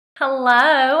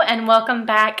Hello and welcome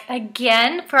back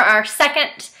again for our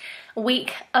second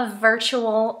week of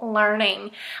virtual learning.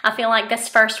 I feel like this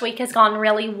first week has gone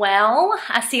really well.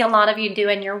 I see a lot of you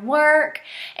doing your work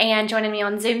and joining me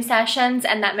on Zoom sessions,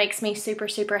 and that makes me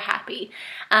super happy.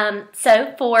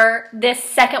 So for this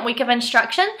second week of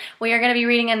instruction, we are going to be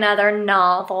reading another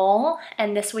novel,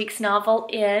 and this week's novel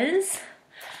is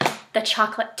The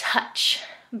Chocolate Touch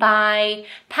by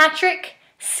Patrick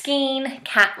Skene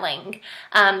Catling.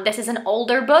 This is an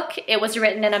older book. It was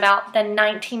written in about the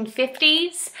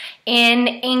 1950s in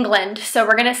England. So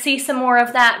we're going to see some more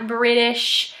of that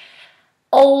British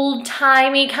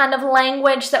old-timey kind of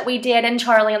language that we did in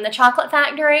Charlie and the Chocolate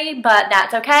Factory, but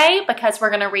that's okay because we're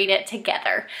going to read it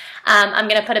together. I'm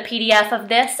going to put a PDF of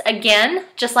this again,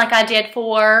 just like I did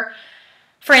for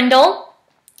Frindle.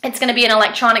 It's going to be an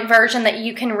electronic version that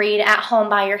you can read at home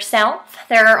by yourself.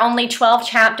 There are only 12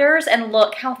 chapters, and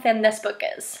look how thin this book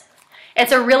is.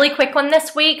 It's a really quick one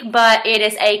this week, but it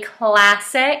is a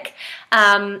classic.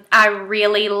 I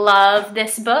really love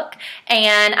this book,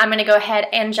 and I'm going to go ahead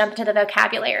and jump into the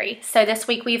vocabulary. So this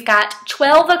week we've got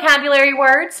 12 vocabulary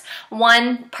words,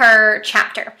 one per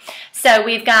chapter. So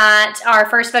we've got our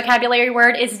first vocabulary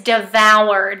word is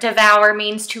devour. Devour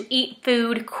means to eat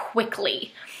food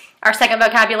quickly. Our second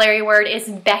vocabulary word is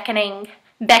beckoning.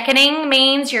 Beckoning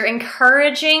means you're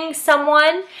encouraging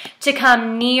someone to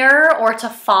come near or to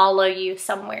follow you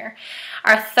somewhere.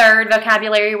 Our third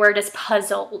vocabulary word is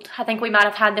puzzled. I think we might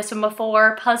have had this one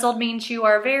before. Puzzled means you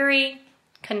are very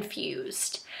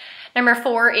confused. Number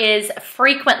 4 is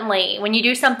frequently. When you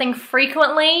do something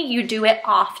frequently, you do it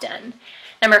often.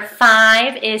 Number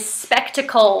 5 is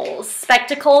spectacles.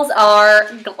 Spectacles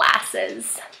are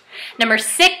glasses. Number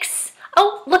 6,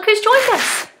 oh, look who's joined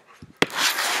us.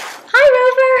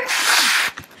 Hi,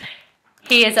 Rover.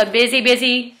 He is a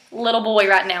busy little boy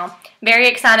right now. Very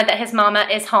excited that his mama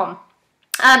is home.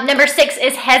 Number 6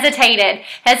 is hesitated.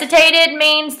 Hesitated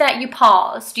means that you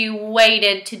paused. You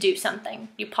waited to do something.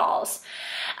 You pause.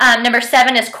 Number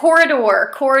 7 is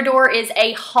corridor. Corridor is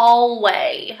a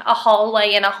hallway. A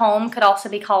hallway in a home could also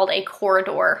be called a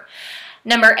corridor.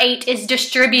 Number 8 is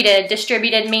distributed.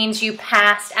 Distributed means you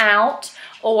passed out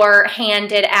or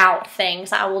handed out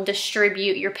things. I will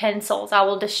distribute your pencils. I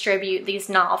will distribute these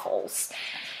novels.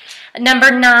 Number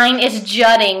 9 is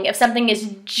jutting. If something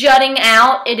is jutting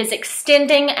out, it is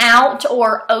extending out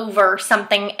or over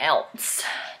something else.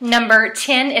 Number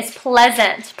 10 is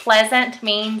pleasant. Pleasant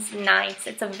means nice.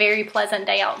 It's a very pleasant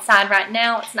day outside right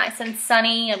now. It's nice and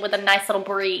sunny and with a nice little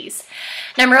breeze.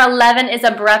 Number 11 is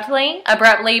abruptly.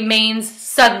 Abruptly means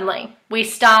suddenly. We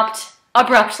stopped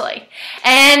abruptly.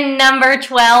 And number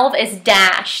 12 is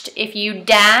dashed. If you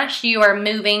dash, you are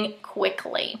moving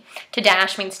quickly. To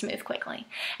dash means to move quickly.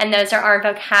 And those are our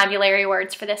vocabulary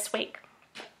words for this week.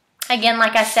 Again,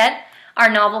 like I said, our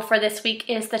novel for this week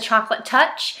is The Chocolate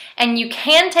Touch, and you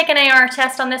can take an AR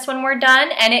test on this when we're done,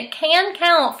 and it can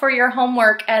count for your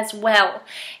homework as well.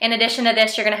 In addition to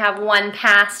this, you're going to have one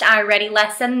past I Ready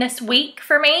lesson this week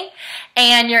for me,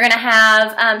 and you're going to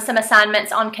have some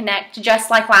assignments on Connect just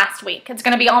like last week. It's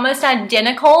going to be almost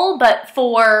identical, but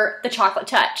for The Chocolate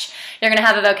Touch. You're going to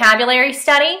have a vocabulary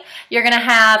study. You're going to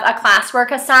have a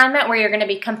classwork assignment where you're going to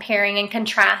be comparing and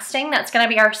contrasting. That's going to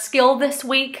be our skill this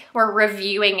week. We're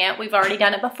reviewing it. We've already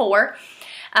done it before.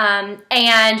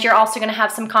 And you're also going to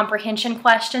have some comprehension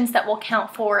questions that will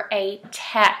count for a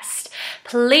test.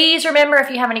 Please remember, if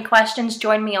you have any questions,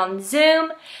 join me on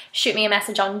Zoom. Shoot me a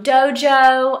message on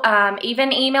Dojo.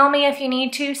 Even email me if you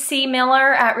need to,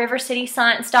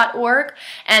 cmiller@rivercityscience.org,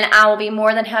 and I will be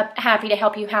more than happy to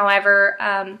help you however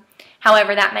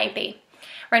that may be.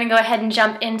 We're going to go ahead and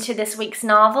jump into this week's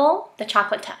novel, The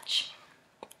Chocolate Touch.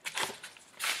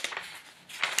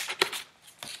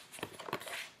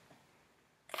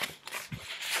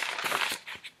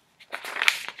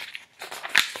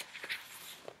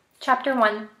 Chapter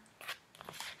 1.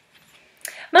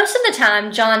 Most of the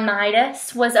time, John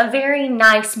Midas was a very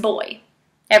nice boy.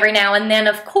 Every now and then,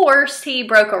 of course, he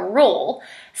broke a rule,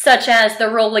 such as the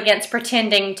rule against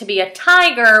pretending to be a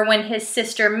tiger when his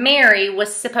sister Mary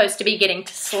was supposed to be getting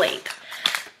to sleep.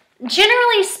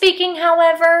 Generally speaking,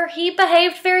 however, he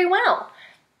behaved very well.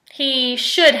 He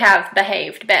should have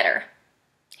behaved better.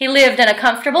 He lived in a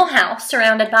comfortable house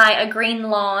surrounded by a green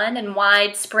lawn and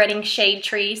wide-spreading shade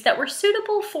trees that were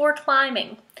suitable for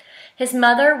climbing. His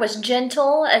mother was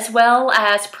gentle as well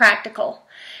as practical.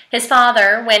 His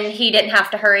father, when he didn't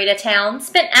have to hurry to town,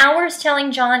 spent hours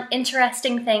telling John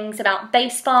interesting things about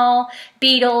baseball,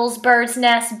 beetles, birds'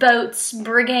 nests, boats,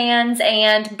 brigands,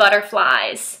 and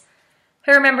butterflies.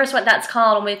 Who remembers what that's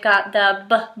called when we've got the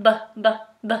b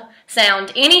b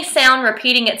sound. Any sound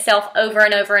repeating itself over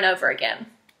and over and over again.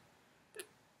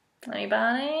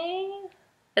 Anybody?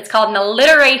 It's called an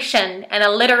alliteration. An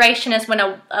alliteration is when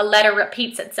a letter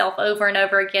repeats itself over and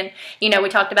over again. You know, we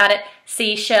talked about it.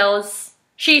 Seashells.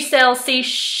 She sells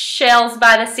seashells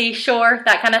by the seashore.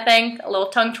 That kind of thing. A little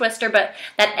tongue twister, but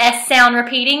that S sound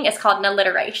repeating is called an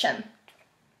alliteration.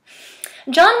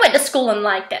 John went to school and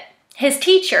liked it. His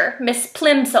teacher, Miss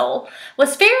Plimsoll,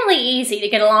 was fairly easy to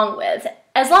get along with,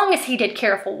 as long as he did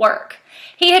careful work.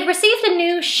 He had received a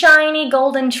new shiny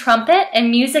golden trumpet and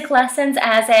music lessons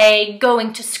as a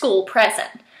going-to-school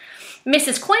present.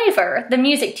 Mrs. Quaver, the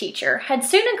music teacher, had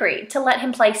soon agreed to let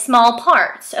him play small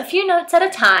parts, a few notes at a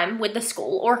time, with the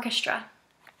school orchestra.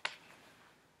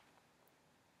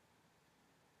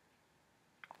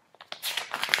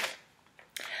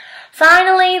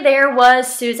 Finally, there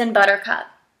was Susan Buttercup,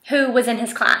 who was in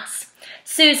his class.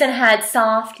 Susan had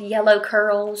soft yellow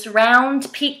curls,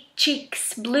 round pink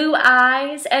cheeks, blue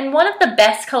eyes, and one of the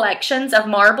best collections of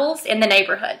marbles in the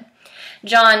neighborhood.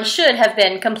 John should have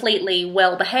been completely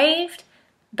well-behaved,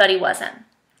 but he wasn't.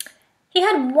 He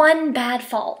had one bad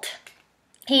fault.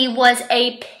 He was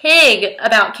a pig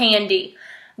about candy.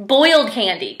 Boiled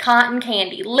candy, cotton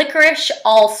candy, licorice,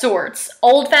 all sorts,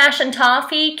 old-fashioned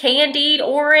toffee, candied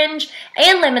orange,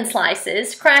 and lemon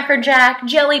slices, Cracker Jack,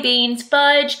 jelly beans,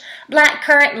 fudge, black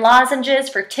currant lozenges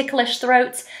for ticklish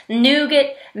throats,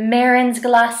 nougat, marins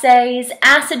glacés,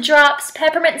 acid drops,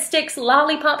 peppermint sticks,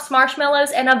 lollipops,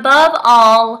 marshmallows, and above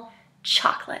all,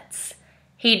 chocolates.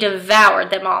 He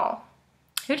devoured them all.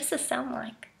 Who does this sound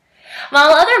like? While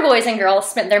other boys and girls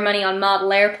spent their money on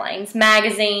model airplanes,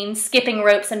 magazines, skipping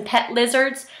ropes, and pet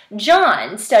lizards,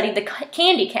 John studied the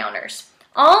candy counters.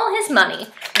 All his money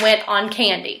went on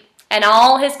candy, and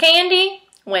all his candy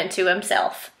went to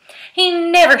himself. He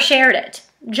never shared it.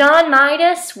 John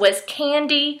Midas was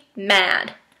candy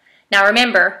mad. Now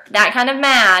remember, that kind of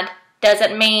mad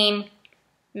doesn't mean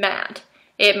mad.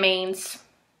 It means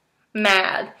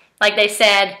mad. Like they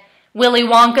said, Willy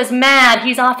Wonka's mad,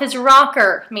 he's off his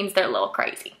rocker. Means they're a little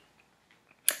crazy.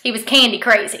 He was candy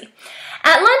crazy.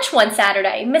 At lunch one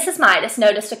Saturday, Mrs. Midas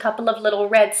noticed a couple of little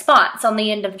red spots on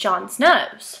the end of John's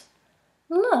nose.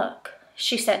 "Look,"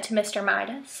 she said to Mr.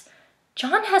 Midas.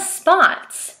 "John has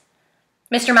spots."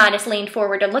 Mr. Midas leaned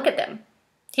forward to look at them.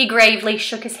 He gravely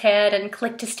shook his head and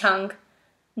clicked his tongue.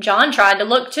 John tried to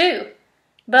look too.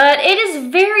 But it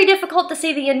is very difficult to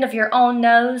see the end of your own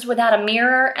nose without a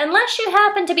mirror unless you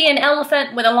happen to be an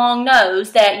elephant with a long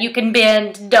nose that you can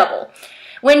bend double.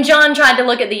 When John tried to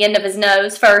look at the end of his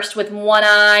nose, first with one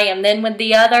eye and then with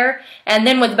the other, and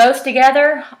then with both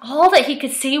together, all that he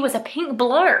could see was a pink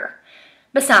blur.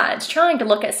 Besides, trying to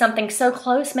look at something so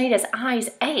close made his eyes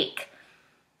ache.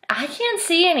 "I can't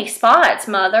see any spots,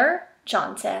 Mother,"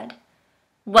 John said.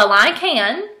 "Well, I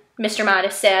can," Mr.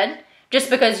 Midas said. "Just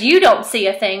because you don't see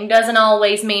a thing doesn't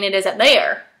always mean it isn't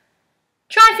there.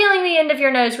 Try feeling the end of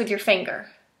your nose with your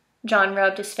finger." John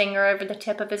rubbed his finger over the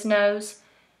tip of his nose.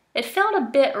 It felt a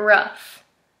bit rough.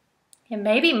 "It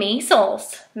may be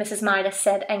measles," Mrs. Midas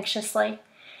said anxiously.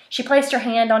 She placed her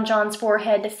hand on John's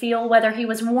forehead to feel whether he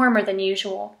was warmer than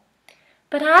usual.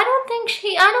 "But I don't think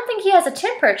he has a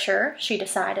temperature," she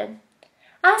decided.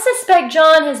 "I suspect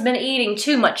John has been eating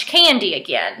too much candy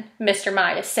again," Mr.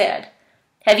 Midas said.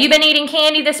 "Have you been eating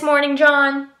candy this morning,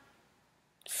 John?"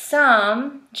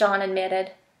 "Some," John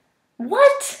admitted.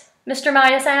 "What?" Mr.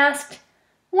 Midas asked.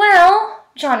 "Well,"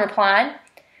 John replied,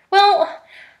 "well,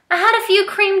 I had a few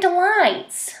cream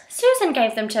delights. Susan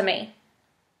gave them to me."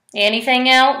 "Anything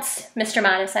else?" Mr.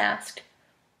 Midas asked.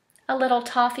 "A little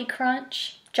toffee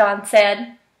crunch," John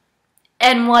said.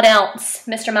 "And what else?"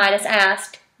 Mr. Midas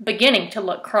asked, beginning to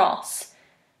look cross.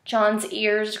 John's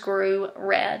ears grew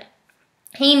red.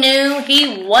 He knew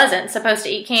he wasn't supposed to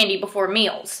eat candy before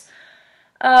meals.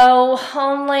 "Oh,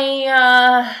 only,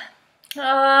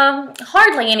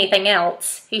 hardly anything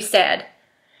else," he said.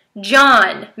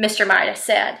 "John," Mr. Midas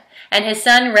said, and his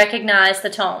son recognized the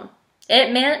tone.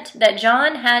 It meant that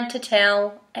John had to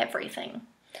tell everything.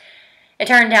 It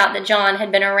turned out that John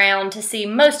had been around to see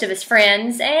most of his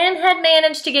friends and had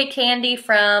managed to get candy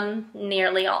from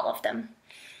nearly all of them.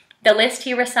 The list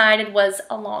he recited was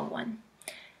a long one.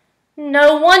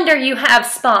 "No wonder you have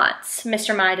spots,"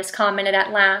 Mr. Midas commented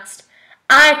at last.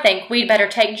 "I think we'd better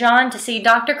take John to see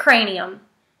Dr. Cranium,"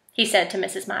 he said to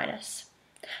Mrs. Midas.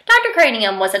 Dr.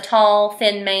 Cranium was a tall,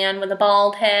 thin man with a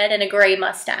bald head and a gray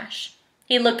mustache.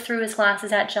 He looked through his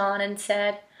glasses at John and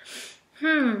said,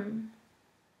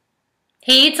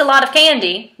 "He eats a lot of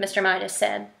candy," Mr. Midas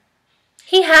said.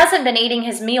 "He hasn't been eating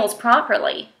his meals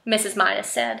properly," Mrs. Midas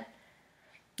said.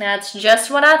 "That's just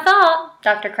what I thought,"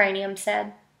 Dr. Cranium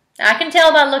said. I can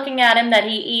tell by looking at him that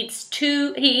he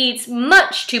eats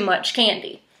much too much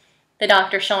candy." The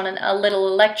doctor shone a little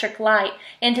electric light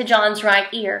into John's right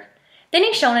ear. Then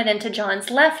he shone it into John's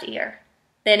left ear.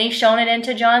 Then he shone it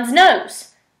into John's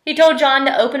nose. He told John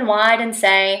to open wide and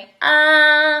say,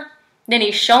 "Ah." Then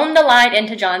he shone the light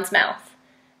into John's mouth.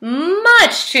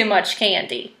 "Much too much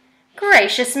candy.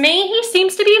 Gracious me, he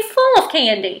seems to be full of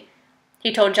candy."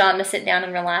 He told John to sit down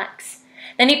and relax.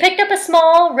 Then he picked up a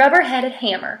small rubber-headed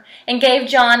hammer and gave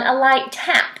John a light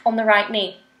tap on the right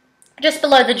knee, just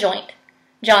below the joint.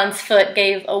 John's foot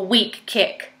gave a weak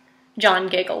kick. John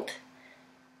giggled.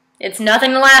 "It's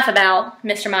nothing to laugh about,"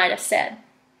 Mr. Midas said.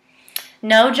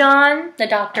 "No, John," the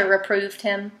doctor reproved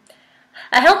him.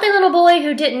 "A healthy little boy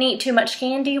who didn't eat too much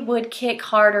candy would kick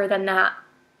harder than that."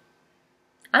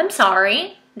 "I'm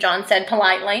sorry," John said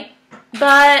politely,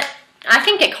 "but I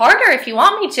can kick harder if you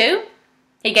want me to."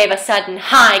 He gave a sudden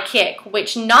high kick,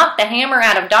 which knocked the hammer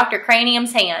out of Dr.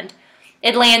 Cranium's hand.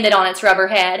 It landed on its rubber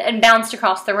head and bounced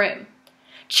across the room.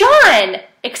 "John!"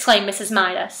 exclaimed Mrs.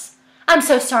 Midas. "I'm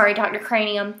so sorry, Dr.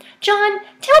 Cranium. John,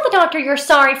 tell the doctor you're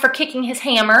sorry for kicking his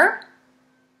hammer."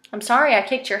 "I'm sorry I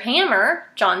kicked your hammer,"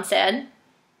 John said.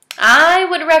 "I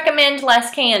would recommend less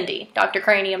candy," Dr.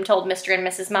 Cranium told Mr. and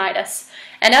Mrs. Midas.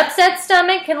 "An upset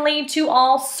stomach can lead to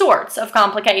all sorts of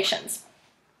complications."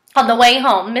 On the way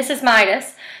home, Mrs.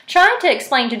 Midas tried to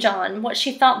explain to John what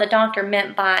she thought the doctor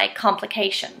meant by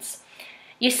complications.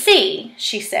 "You see,"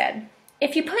 she said,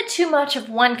 "if you put too much of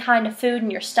one kind of food in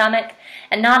your stomach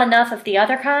and not enough of the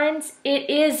other kinds, it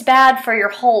is bad for your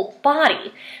whole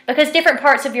body, because different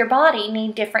parts of your body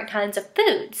need different kinds of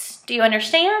foods. Do you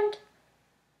understand?"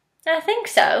 "I think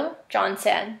so," John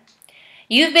said.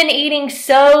 "You've been eating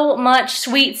so much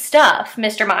sweet stuff,"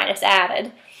 Mr. Midas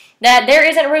added, "that there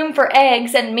isn't room for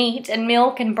eggs and meat and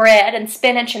milk and bread and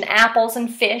spinach and apples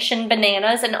and fish and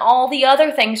bananas and all the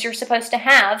other things you're supposed to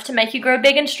have to make you grow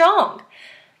big and strong."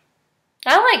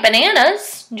 "I like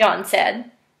bananas," John said,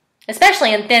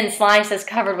 "especially in thin slices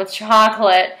covered with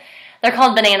chocolate. They're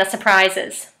called banana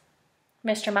surprises."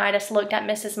 Mr. Midas looked at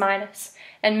Mrs. Midas,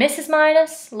 and Mrs.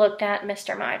 Midas looked at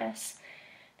Mr. Midas.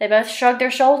 They both shrugged their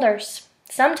shoulders.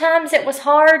 Sometimes it was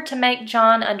hard to make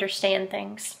John understand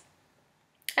things.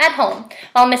 At home,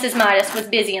 while Mrs. Midas was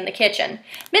busy in the kitchen,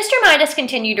 Mr. Midas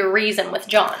continued to reason with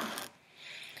John.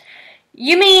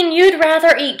 "You mean you'd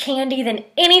rather eat candy than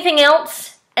anything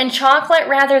else, and chocolate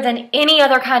rather than any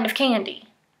other kind of candy?"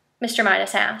 Mr.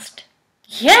 Midas asked.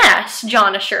 "Yes,"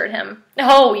 John assured him.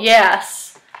 "Oh,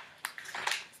 yes."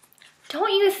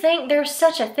 "Don't you think there's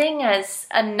such a thing as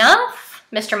enough?"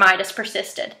 Mr. Midas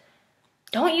persisted.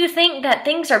 "Don't you think that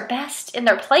things are best in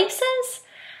their places?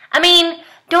 I mean,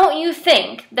 don't you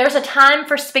think there's a time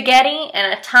for spaghetti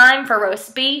and a time for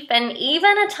roast beef and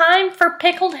even a time for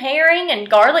pickled herring and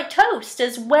garlic toast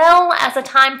as well as a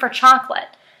time for chocolate?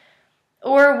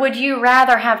 Or would you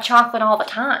rather have chocolate all the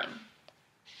time?"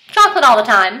 "Chocolate all the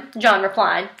time," John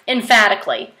replied,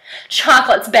 emphatically.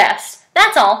 "Chocolate's best.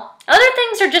 That's all. Other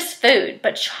things are just food,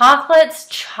 but chocolate's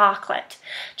chocolate.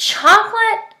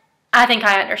 Chocolate—" "I think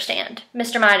I understand,"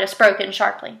 Mr. Midas broke in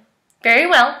sharply. "Very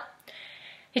well."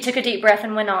 He took a deep breath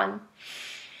and went on.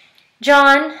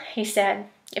 "John," he said,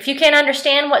 "if you can't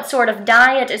understand what sort of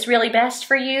diet is really best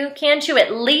for you, can't you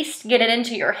at least get it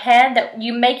into your head that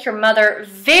you make your mother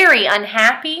very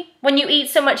unhappy when you eat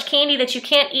so much candy that you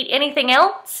can't eat anything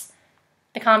else?"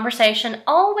 The conversation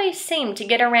always seemed to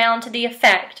get around to the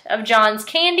effect of John's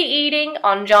candy eating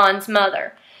on John's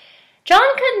mother.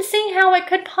 John couldn't see how it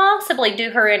could possibly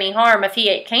do her any harm if he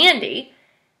ate candy.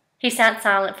 He sat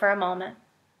silent for a moment.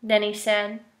 Then he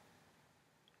said,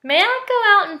 "May I go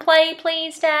out and play,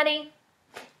 please, Daddy?"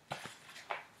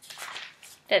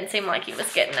 Didn't seem like he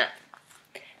was getting it.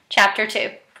 Chapter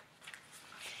 2.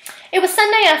 It was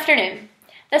Sunday afternoon.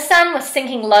 The sun was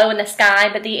sinking low in the sky,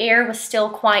 but the air was still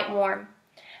quite warm.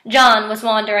 John was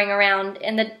wandering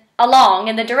along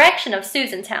in the direction of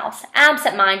Susan's house,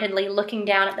 absent-mindedly looking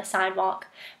down at the sidewalk,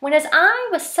 when his eye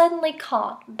was suddenly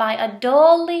caught by a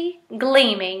dully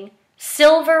gleaming,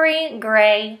 silvery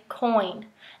gray coin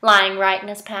lying right in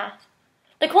his path.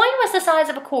 The coin was the size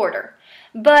of a quarter,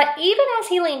 but even as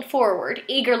he leaned forward,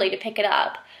 eagerly to pick it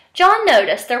up, John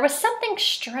noticed there was something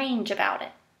strange about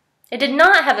it. It did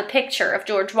not have a picture of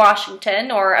George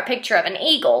Washington or a picture of an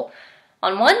eagle.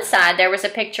 On one side there was a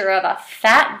picture of a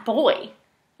fat boy.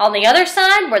 On the other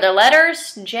side were the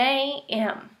letters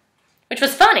J.M., which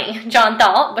was funny, John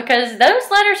thought, because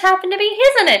those letters happened to be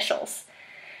his initials.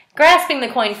 Grasping the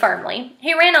coin firmly,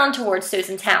 he ran on towards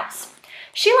Susan's house.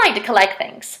 She liked to collect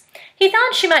things. He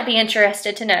thought she might be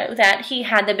interested to know that he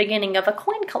had the beginning of a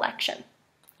coin collection.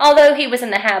 Although he was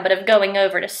in the habit of going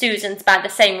over to Susan's by the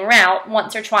same route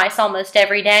once or twice almost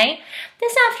every day,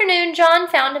 this afternoon John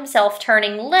found himself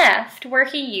turning left where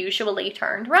he usually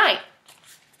turned right.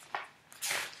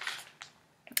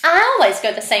 I always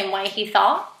go the same way, he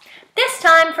thought. This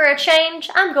time, for a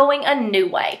change, I'm going a new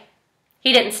way.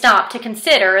 He didn't stop to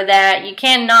consider that you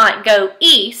cannot go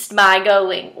east by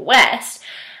going west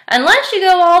unless you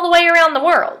go all the way around the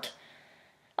world.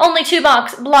 Only 2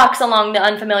 blocks along the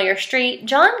unfamiliar street,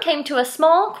 John came to a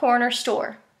small corner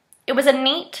store. It was a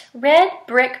neat, red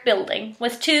brick building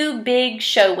with 2 big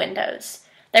show windows.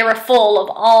 They were full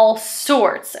of all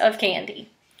sorts of candy.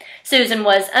 Susan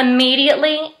was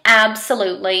immediately,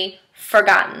 absolutely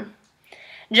forgotten.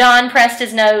 John pressed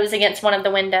his nose against one of the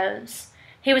windows.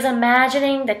 He was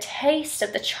imagining the taste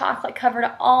of the chocolate-covered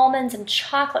almonds and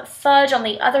chocolate fudge on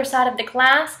the other side of the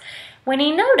glass when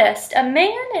he noticed a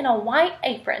man in a white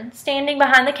apron standing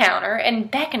behind the counter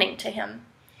and beckoning to him.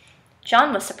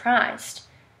 John was surprised.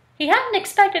 He hadn't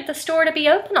expected the store to be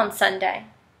open on Sunday.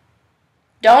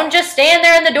 "Don't just stand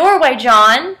there in the doorway,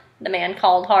 John," the man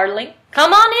called heartily.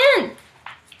 "Come on in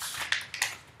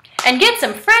and get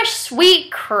some fresh,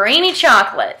 sweet, creamy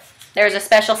chocolate. There's a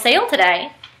special sale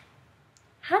today."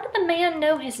 How did the man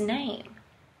know his name?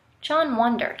 John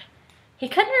wondered. He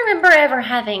couldn't remember ever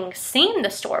having seen the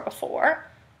store before.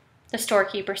 The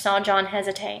storekeeper saw John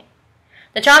hesitate.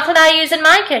 "The chocolate I use in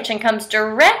my kitchen comes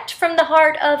direct from the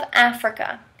heart of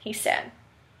Africa," he said.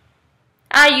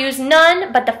 "I use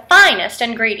none but the finest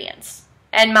ingredients.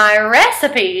 And my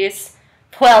recipes,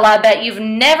 well, I bet you've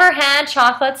never had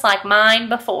chocolates like mine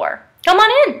before. Come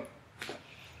on in."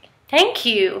 "Thank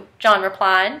you," John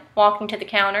replied, walking to the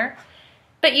counter.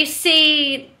 "But you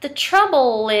see, the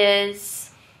trouble is,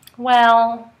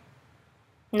 well..."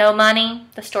 "No money?"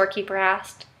 the storekeeper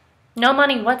asked. "No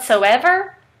money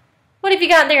whatsoever? What have you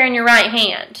got there in your right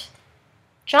hand?"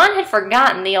 John had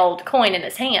forgotten the old coin in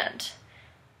his hand.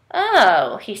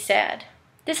 "Oh," he said,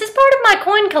 "this is part of my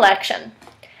coin collection.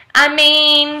 I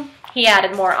mean," he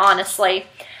added more honestly,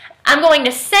 "I'm going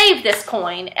to save this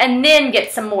coin and then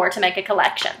get some more to make a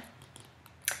collection."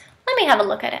 "Let me have a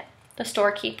look at it," the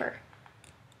storekeeper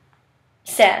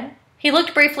said. He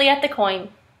looked briefly at the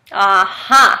coin.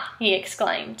 "Aha!" he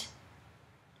exclaimed.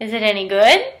 "Is it any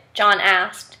good?" John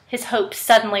asked, his hopes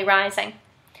suddenly rising.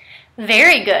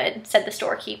 "Very good," said the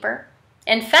storekeeper.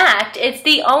 "In fact, it's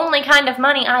the only kind of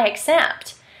money I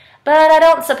accept. But I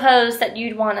don't suppose that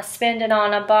you'd want to spend it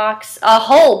on a box." "A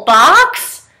whole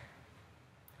box?"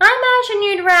 "I imagine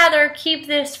you'd rather keep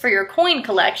this for your coin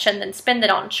collection than spend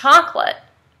it on chocolate,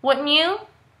 wouldn't you?"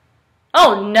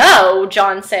 "Oh, no,"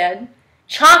 John said.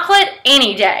 "Chocolate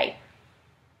any day."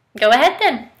 "Go ahead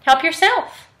then. Help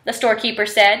yourself," the storekeeper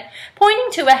said,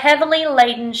 pointing to a heavily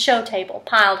laden show table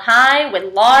piled high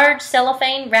with large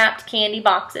cellophane-wrapped candy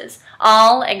boxes,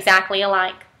 all exactly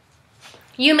alike.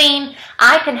 "You mean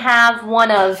I can have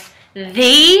one of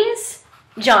these?"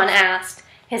 John asked,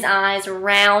 his eyes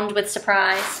round with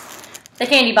surprise. The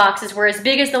candy boxes were as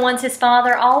big as the ones his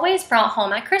father always brought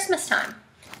home at Christmas time.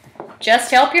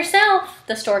 "Just help yourself,"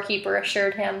 the storekeeper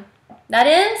assured him. "That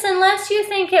is, unless you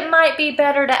think it might be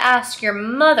better to ask your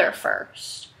mother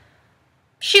first."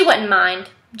 "She wouldn't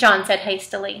mind," John said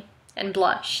hastily, and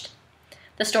blushed.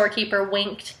 The storekeeper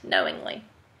winked knowingly.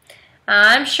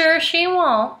 "I'm sure she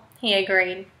won't," he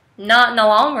agreed. "Not in the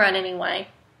long run, anyway."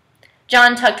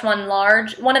 John tucked one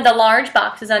of the large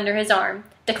boxes under his arm,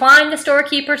 declined the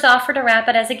storekeeper's offer to wrap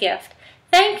it as a gift,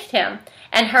 thanked him,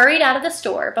 and hurried out of the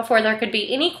store before there could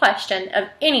be any question of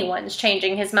anyone's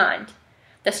changing his mind.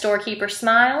 The storekeeper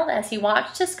smiled as he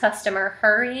watched his customer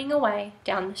hurrying away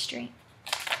down the street.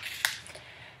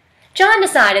 John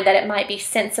decided that it might be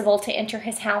sensible to enter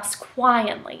his house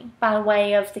quietly by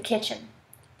way of the kitchen.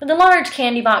 With the large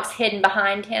candy box hidden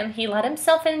behind him, he let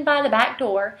himself in by the back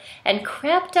door and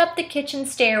crept up the kitchen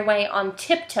stairway on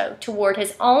tiptoe toward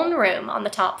his own room on the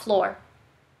top floor.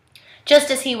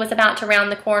 Just as he was about to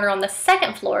round the corner on the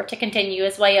second floor to continue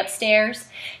his way upstairs,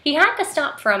 he had to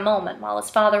stop for a moment while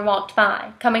his father walked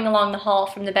by, coming along the hall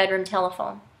from the bedroom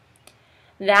telephone.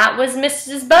 "That was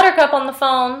Mrs. Buttercup on the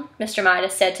phone," Mr.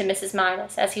 Midas said to Mrs.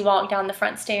 Midas as he walked down the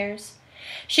front stairs.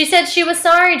 "She said she was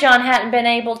sorry John hadn't been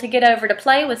able to get over to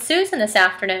play with Susan this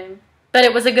afternoon. But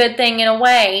it was a good thing in a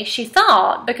way, she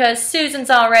thought, because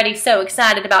Susan's already so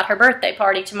excited about her birthday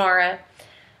party tomorrow.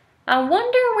 I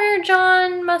wonder where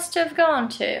John must have gone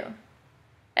to."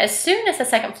 As soon as the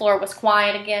second floor was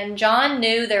quiet again, John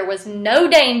knew there was no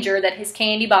danger that his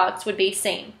candy box would be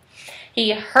seen.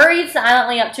 He hurried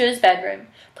silently up to his bedroom,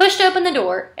 pushed open the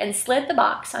door, and slid the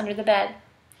box under the bed.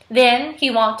 Then he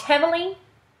walked heavily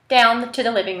down to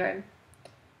the living room.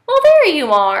 "Well, there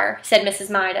you are," said Mrs.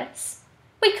 Midas.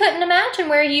 "We couldn't imagine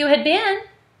where you had been.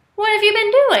 What have you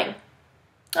been doing?"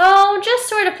 "Oh, just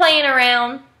sort of playing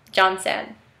around," John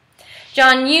said.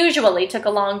 John usually took a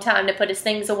long time to put his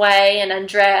things away and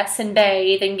undress and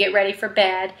bathe and get ready for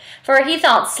bed, for he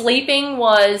thought sleeping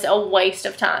was a waste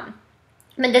of time.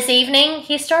 But this evening,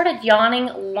 he started yawning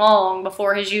long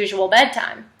before his usual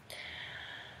bedtime.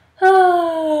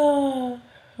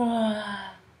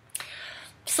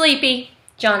 "Sleepy,"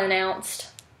 John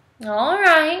announced. "All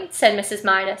right," said Mrs.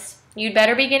 Midas. "You'd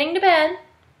better be getting to bed.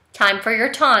 Time for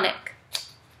your tonic."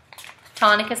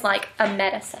 Tonic is like a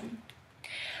medicine.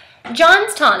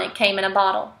 John's tonic came in a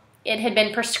bottle. It had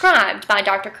been prescribed by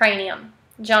Dr. Cranium.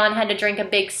 John had to drink a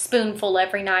big spoonful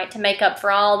every night to make up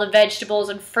for all the vegetables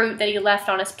and fruit that he left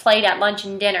on his plate at lunch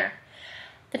and dinner.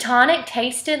 The tonic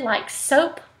tasted like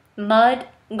soap, mud,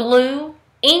 glue,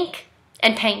 ink,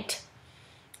 and paint.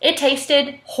 It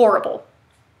tasted horrible.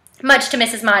 Much to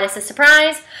Mrs. Midas's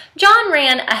surprise, John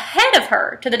ran ahead of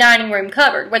her to the dining room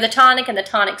cupboard where the tonic and the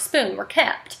tonic spoon were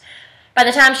kept. By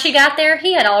the time she got there,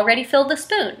 he had already filled the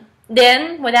spoon.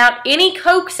 Then, without any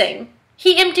coaxing,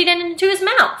 he emptied it into his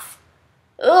mouth.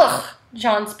 "Ugh,"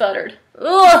 John sputtered.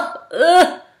 "Ugh,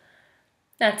 ugh."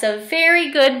 "That's a very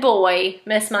good boy,"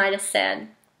 Miss Midas said.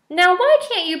 "Now, why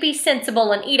can't you be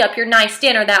sensible and eat up your nice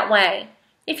dinner that way?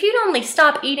 If you'd only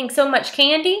stop eating so much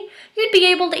candy, you'd be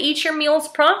able to eat your meals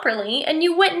properly, and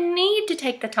you wouldn't need to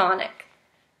take the tonic."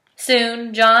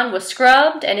 Soon, John was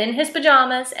scrubbed and in his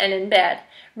pajamas and in bed,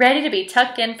 ready to be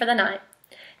tucked in for the night.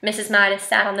 Mrs. Midas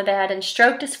sat on the bed and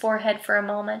stroked his forehead for a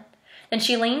moment. Then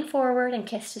she leaned forward and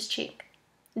kissed his cheek.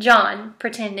 John,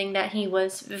 pretending that he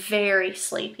was very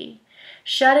sleepy,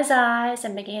 shut his eyes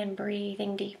and began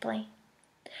breathing deeply.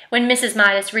 When Mrs.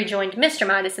 Midas rejoined Mr.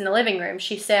 Midas in the living room,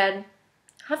 she said,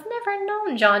 "I've never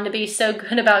known John to be so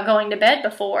good about going to bed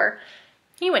before.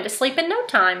 He went to sleep in no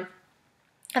time."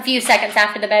 A few seconds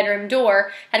after the bedroom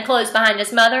door had closed behind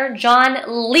his mother, John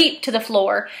leaped to the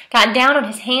floor, got down on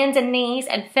his hands and knees,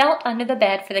 and felt under the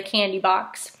bed for the candy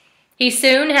box. He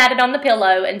soon had it on the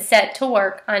pillow and set to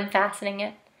work unfastening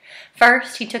it.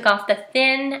 First, he took off the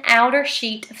thin outer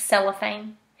sheet of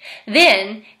cellophane.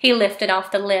 Then, he lifted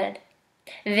off the lid.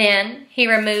 Then, he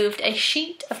removed a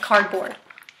sheet of cardboard.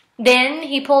 Then,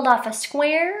 he pulled off a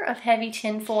square of heavy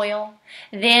tin foil.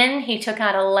 Then, he took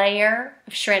out a layer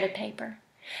of shredded paper.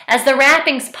 As the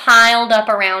wrappings piled up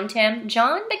around him,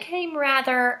 John became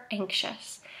rather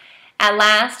anxious. At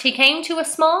last, he came to a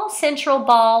small central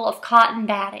ball of cotton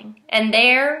batting, and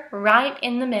there, right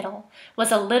in the middle,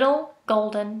 was a little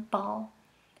golden ball.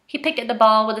 He picked at the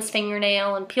ball with his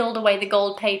fingernail and peeled away the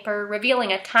gold paper,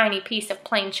 revealing a tiny piece of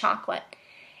plain chocolate.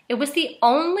 It was the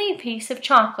only piece of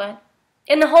chocolate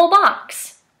in the whole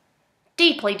box.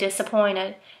 Deeply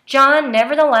disappointed, John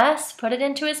nevertheless put it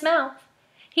into his mouth.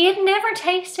 He had never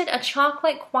tasted a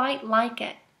chocolate quite like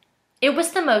it. It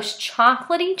was the most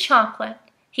chocolatey chocolate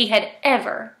he had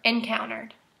ever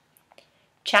encountered.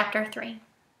 Chapter 3.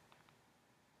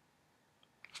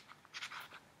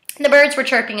 The birds were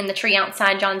chirping in the tree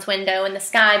outside John's window, and the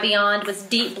sky beyond was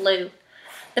deep blue.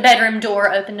 The bedroom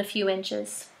door opened a few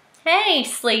inches. "Hey,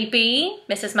 Sleepy,"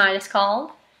 Mrs. Midas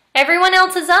called. "Everyone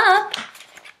else is up."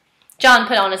 John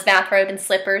put on his bathrobe and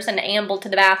slippers and ambled to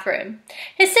the bathroom.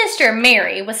 His sister,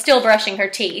 Mary, was still brushing her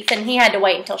teeth, and he had to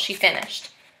wait until she finished.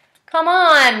 "Come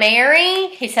on, Mary,"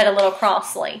 he said a little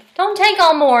crossly. "Don't take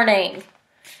all morning."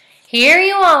 "Here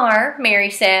you are,"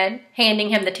 Mary said, handing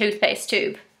him the toothpaste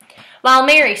tube. While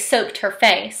Mary soaped her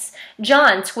face,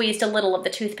 John squeezed a little of the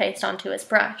toothpaste onto his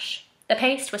brush. The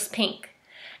paste was pink.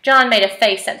 John made a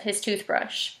face at his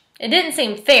toothbrush. It didn't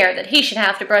seem fair that he should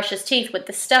have to brush his teeth with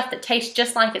the stuff that tastes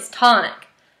just like his tonic.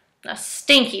 "A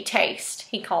stinky taste,"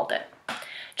 he called it.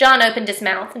 John opened his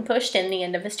mouth and pushed in the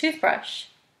end of his toothbrush.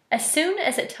 As soon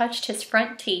as it touched his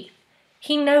front teeth,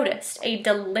 he noticed a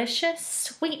delicious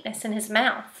sweetness in his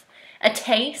mouth, a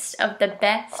taste of the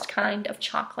best kind of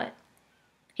chocolate.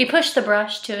 He pushed the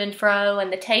brush to and fro,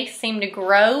 and the taste seemed to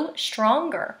grow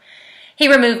stronger. He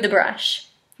removed the brush.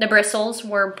 The bristles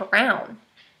were brown.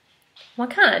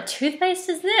 "What kind of toothpaste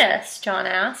is this?" John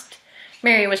asked.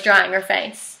 Mary was drying her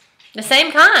face. "The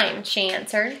same kind," she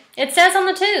answered. "It says on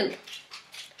the tube."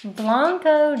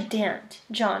 "Blanco Dent,"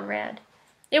 John read.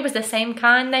 It was the same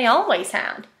kind they always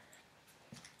had.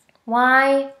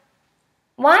 Why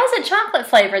is it chocolate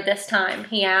flavored this time?"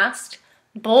 he asked.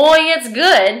 "Boy, it's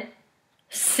good."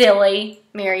 "Silly,"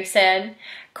 Mary said.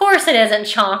 "Course it isn't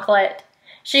chocolate."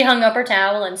 She hung up her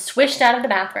towel and swished out of the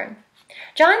bathroom.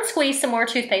 John squeezed some more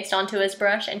toothpaste onto his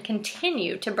brush and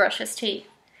continued to brush his teeth.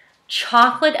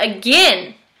 Chocolate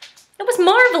again! It was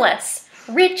marvelous.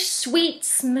 Rich, sweet,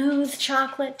 smooth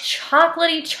chocolate,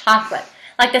 chocolatey chocolate,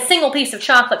 like the single piece of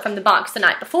chocolate from the box the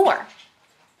night before.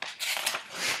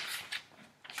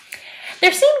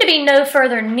 There seemed to be no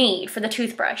further need for the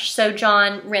toothbrush, so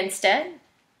John rinsed it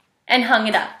and hung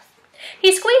it up.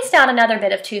 He squeezed out another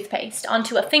bit of toothpaste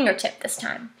onto a fingertip this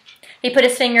time. He put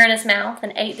his finger in his mouth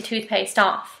and ate the toothpaste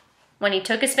off. When he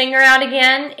took his finger out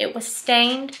again, it was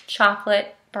stained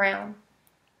chocolate brown.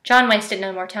 John wasted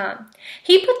no more time.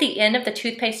 He put the end of the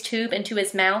toothpaste tube into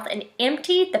his mouth and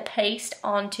emptied the paste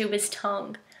onto his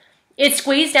tongue. It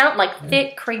squeezed out like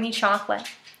thick, creamy chocolate.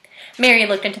 Mary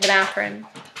looked into the bathroom.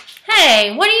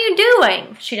 "Hey, what are you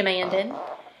doing?" she demanded.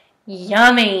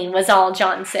 "Yummy," was all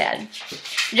John said.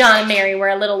 John and Mary were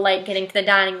a little late getting to the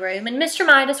dining room, and Mr.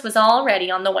 Midas was already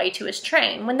on the way to his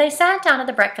train when they sat down at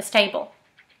the breakfast table.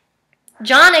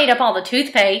 "John ate up all the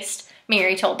toothpaste,"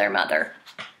 Mary told their mother.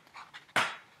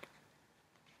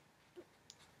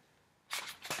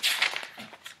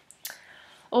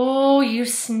 "Oh, you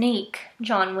sneak,"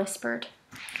 John whispered.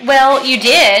 "Well, you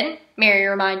did," Mary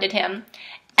reminded him.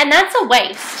 "And that's a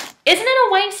waste. Isn't it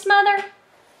a waste, Mother?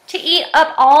 To eat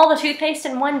up all the toothpaste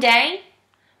in one day?"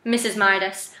 Mrs.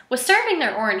 Midas was serving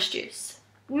their orange juice.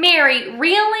 "Mary,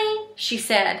 really?" she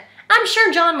said. "I'm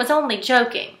sure John was only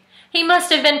joking. He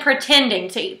must have been pretending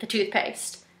to eat the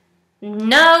toothpaste."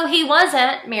 "No, he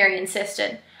wasn't," Mary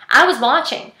insisted. "I was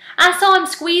watching. I saw him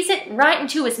squeeze it right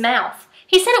into his mouth.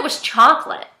 He said it was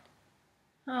chocolate."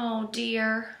 "Oh,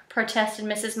 dear," protested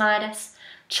Mrs. Midas.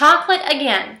 "Chocolate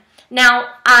again.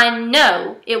 Now, I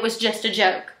know it was just a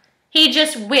joke. He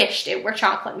just wished it were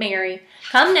chocolate, Mary.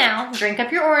 Come now, drink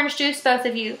up your orange juice, both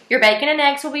of you. Your bacon and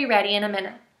eggs will be ready in a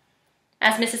minute."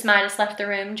 As Mrs. Midas left the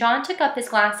room, John took up his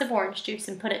glass of orange juice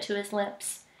and put it to his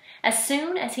lips. As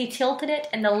soon as he tilted it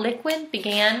and the liquid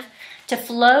began to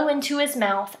flow into his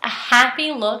mouth, a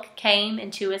happy look came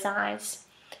into his eyes.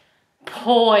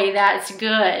 "Boy, that's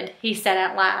good," he said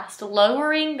at last,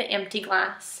 lowering the empty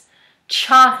glass.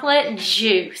 "Chocolate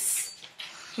juice."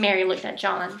 Mary looked at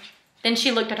John. Then she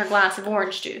looked at her glass of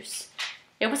orange juice.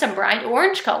 It was a bright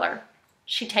orange color.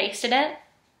 She tasted it.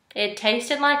 It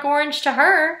tasted like orange to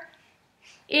her.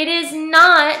 "It is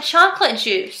not chocolate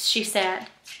juice," she said.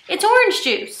 "It's orange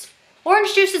juice.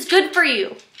 Orange juice is good for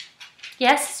you."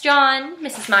 "Yes, John,"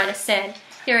 Mrs. Midas said,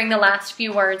 hearing the last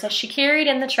few words as she carried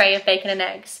in the tray of bacon and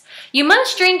eggs. "You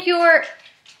must drink your—"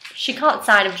 She caught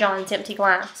sight of John's empty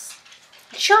glass.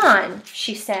 "John,"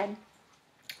 she said.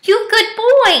 "You good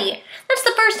boy! That's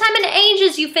the first time in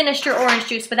ages you finished your orange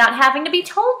juice without having to be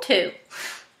told to."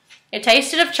 "It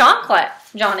tasted of chocolate,"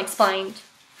 John explained.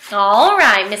 "All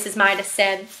right," Mrs. Midas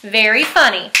said. "Very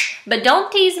funny. But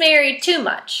don't tease Mary too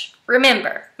much.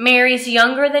 Remember, Mary's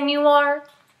younger than you are."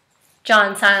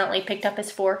 John silently picked up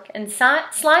his fork and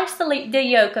sliced the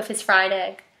yolk of his fried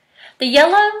egg. The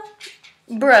yellow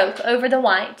broke over the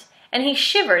white, and he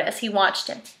shivered as he watched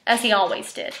it, as he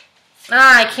always did.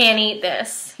 "I can't eat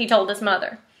this," he told his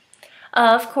mother.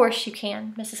 "Of course you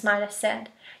can," Mrs. Midas said.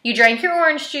 "You drank your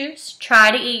orange juice.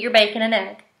 Try to eat your bacon and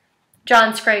egg."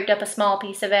 John scraped up a small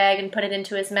piece of egg and put it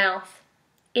into his mouth.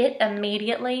 It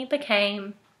immediately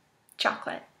became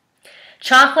chocolate.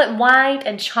 Chocolate white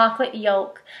and chocolate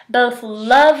yolk. Both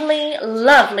lovely,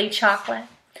 lovely chocolate.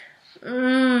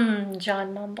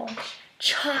 John mumbled.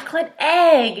 "Chocolate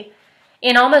egg!"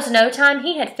 In almost no time,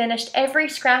 he had finished every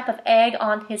scrap of egg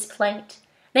on his plate.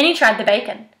 Then he tried the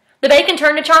bacon. The bacon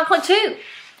turned to chocolate, too.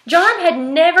 John had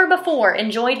never before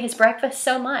enjoyed his breakfast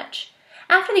so much.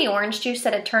 After the orange juice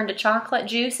that had turned to chocolate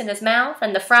juice in his mouth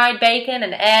and the fried bacon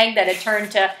and egg that had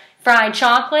turned to fried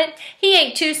chocolate, he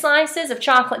ate 2 slices of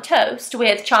chocolate toast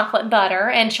with chocolate butter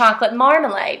and chocolate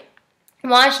marmalade,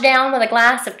 washed down with a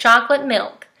glass of chocolate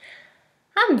milk.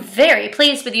 "I'm very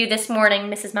pleased with you this morning,"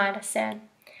 Mrs. Midas said,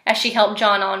 as she helped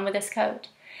John on with his coat.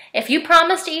 "If you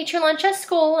promise to eat your lunch at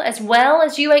school as well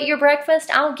as you ate your breakfast,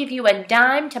 I'll give you a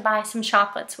dime to buy some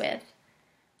chocolates with."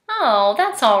 "Oh,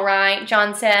 that's all right,"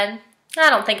 John said. "I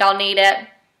don't think I'll need it."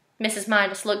 Mrs.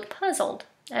 Midas looked puzzled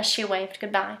as she waved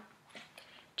goodbye.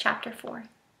 Chapter 4.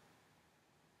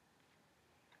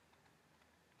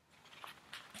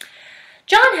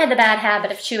 John had the bad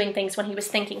habit of chewing things when he was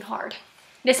thinking hard.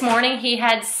 This morning he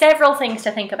had several things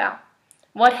to think about.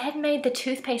 What had made the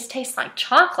toothpaste taste like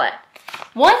chocolate?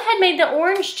 What had made the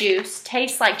orange juice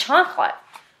taste like chocolate?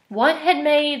 What had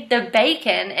made the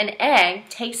bacon and egg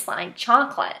taste like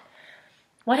chocolate?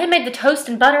 What had made the toast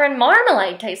and butter and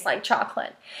marmalade taste like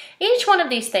chocolate? Each one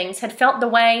of these things had felt the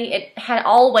way it had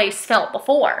always felt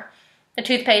before. The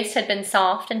toothpaste had been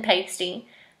soft and pasty.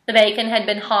 The bacon had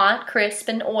been hot, crisp,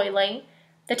 and oily.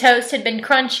 The toast had been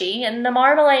crunchy, and the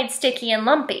marmalade sticky and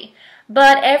lumpy.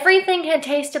 but everything had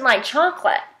tasted like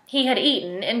chocolate he had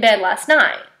eaten in bed last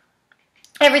night.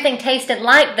 Everything tasted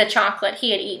like the chocolate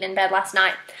he had eaten in bed last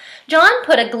night. John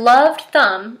put a gloved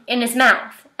thumb in his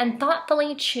mouth and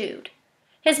thoughtfully chewed.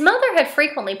 His mother had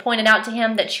frequently pointed out to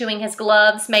him that chewing his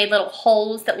gloves made little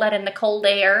holes that let in the cold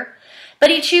air, but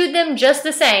he chewed them just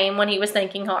the same when he was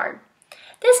thinking hard.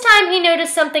 This time he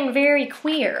noticed something very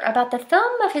queer about the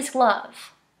thumb of his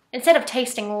glove. Instead of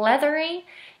tasting leathery,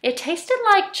 it tasted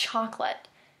like chocolate.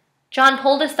 John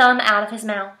pulled his thumb out of his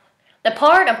mouth. The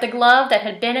part of the glove that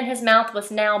had been in his mouth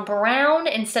was now brown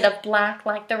instead of black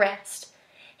like the rest.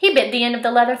 He bit the end of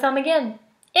the leather thumb again.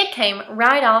 It came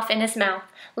right off in his mouth,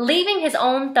 leaving his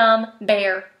own thumb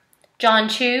bare. John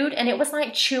chewed, and it was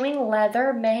like chewing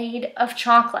leather made of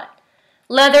chocolate.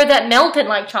 Leather that melted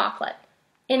like chocolate.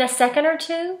 In a second or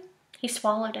two, he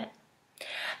swallowed it.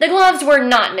 The gloves were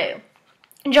not new.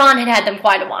 John had had them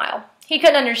quite a while. He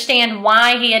couldn't understand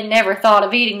why he had never thought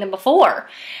of eating them before.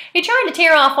 He tried to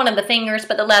tear off one of the fingers,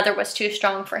 but the leather was too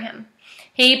strong for him.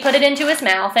 He put it into his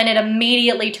mouth, and it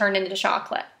immediately turned into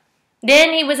chocolate.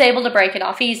 Then he was able to break it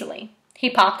off easily. He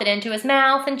popped it into his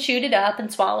mouth and chewed it up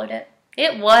and swallowed it.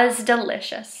 It was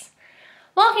delicious.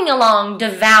 Walking along,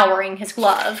 devouring his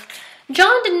glove,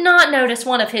 John did not notice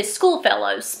one of his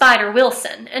schoolfellows, Spider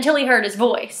Wilson, until he heard his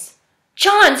voice.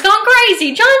 "John's gone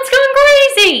crazy! John's gone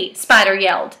crazy!" Spider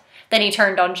yelled. Then he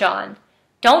turned on John.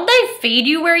 "Don't they feed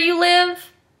you where you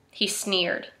live?" He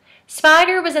sneered.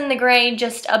 Spider was in the grade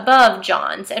just above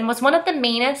John's and was one of the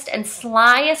meanest and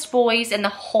slyest boys in the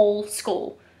whole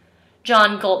school.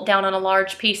 John gulped down on a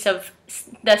large piece of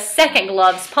the second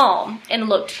glove's palm and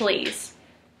looked pleased.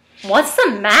 "What's the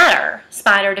matter?"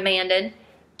 Spider demanded.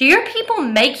 "Do your people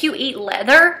make you eat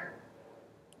leather?"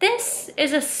 "This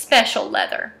is a special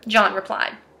leather," John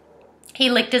replied. He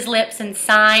licked his lips and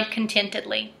sighed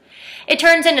contentedly. "It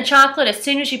turns into chocolate as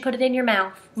soon as you put it in your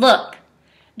mouth. Look."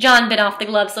 John bit off the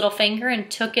glove's little finger and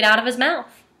took it out of his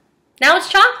mouth. "Now it's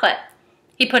chocolate."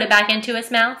 He put it back into his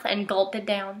mouth and gulped it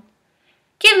down.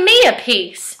 "Give me a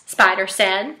piece," Spider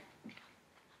said.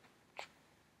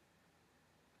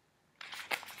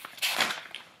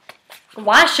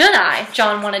 "Why should I?"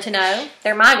 John wanted to know.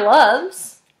 "They're my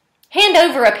gloves." "Hand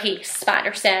over a piece,"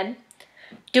 Spider said.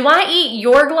 "Do I eat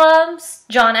your gloves?"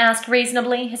 John asked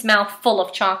reasonably, his mouth full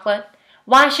of chocolate.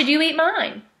 "Why should you eat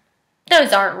mine?"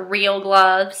 "Those aren't real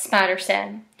gloves," Spider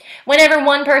said. "Whenever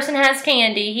one person has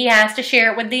candy, he has to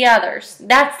share it with the others.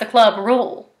 That's the club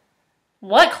rule."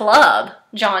 "What club?"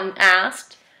 John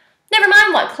asked. "Never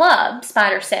mind what club,"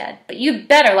 Spider said, "but you'd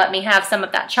better let me have some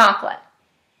of that chocolate."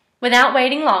 Without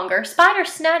waiting longer, Spider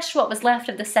snatched what was left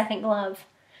of the second glove.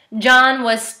 John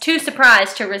was too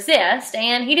surprised to resist,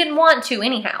 and he didn't want to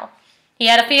anyhow. He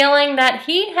had a feeling that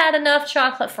he'd had enough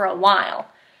chocolate for a while.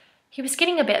 He was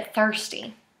getting a bit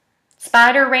thirsty.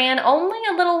 Spider ran only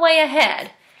a little way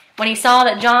ahead. When he saw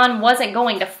that John wasn't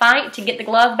going to fight to get the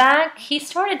glove back, he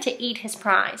started to eat his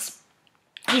prize.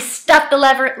 He stuffed the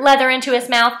leather into his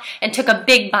mouth and took a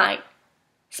big bite.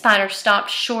 Spider stopped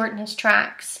short in his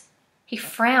tracks. He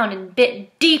frowned and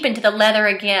bit deep into the leather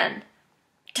again.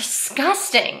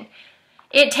 Disgusting!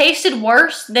 It tasted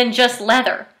worse than just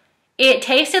leather. It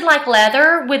tasted like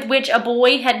leather with which a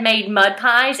boy had made mud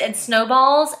pies and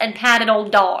snowballs and patted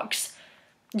old dogs.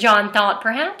 John thought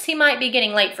perhaps he might be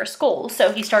getting late for school,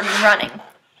 so he started running.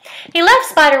 He left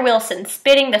Spider Wilson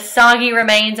spitting the soggy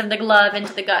remains of the glove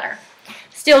into the gutter.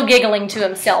 Still giggling to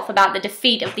himself about the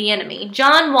defeat of the enemy,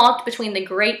 John walked between the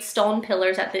great stone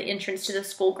pillars at the entrance to the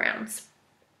school grounds.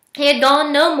 He had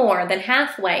gone no more than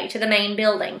halfway to the main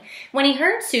building when he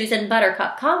heard Susan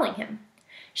Buttercup calling him.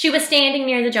 She was standing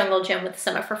near the jungle gym with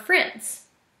some of her friends.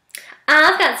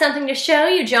 "I've got something to show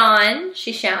you, John,"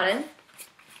 she shouted.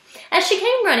 As she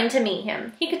came running to meet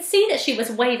him, he could see that she was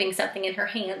waving something in her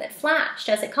hand that flashed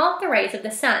as it caught the rays of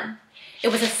the sun. It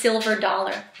was a silver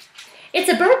dollar. "It's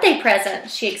a birthday present,"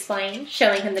 she explained,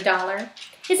 showing him the dollar.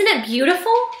 "Isn't it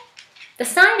beautiful?" The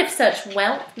sight of such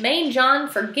wealth made John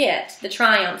forget the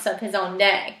triumphs of his own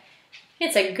day.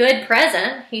 "It's a good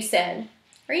present," he said.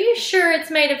 "Are you sure it's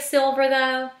made of silver,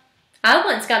 though? I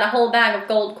once got a whole bag of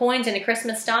gold coins in a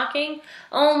Christmas stocking,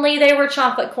 only they were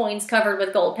chocolate coins covered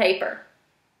with gold paper."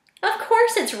 "Of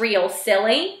course it's real,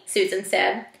 silly," Susan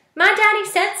said. "My daddy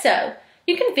said so.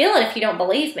 You can feel it if you don't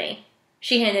believe me."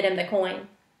 She handed him the coin.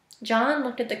 John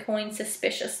looked at the coin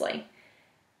suspiciously.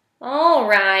 "All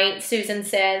right," Susan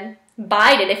said.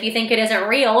 "Bite it if you think it isn't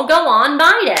real. Go on,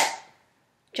 bite it."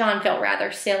 John felt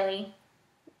rather silly.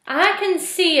 "I can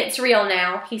see it's real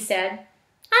now," he said.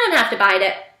 "I don't have to bite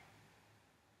it."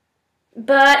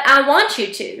 "But I want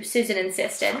you to," Susan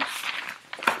insisted.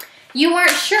 "You weren't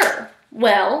sure.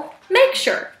 Well, make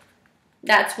sure."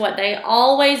 That's what they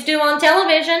always do on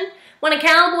television. When a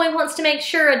cowboy wants to make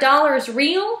sure a dollar is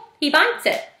real, he bites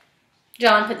it.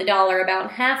 John put the dollar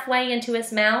about halfway into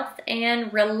his mouth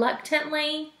and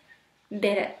reluctantly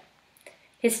bit it.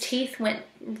 His teeth went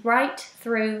right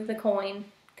through the coin.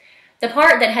 The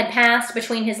part that had passed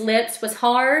between his lips was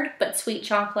hard but sweet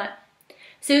chocolate.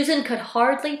 Susan could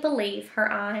hardly believe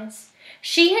her eyes.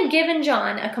 She had given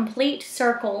John a complete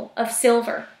circle of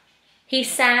silver. He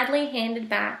sadly handed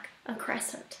back a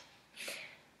crescent.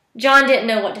 John didn't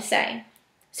know what to say.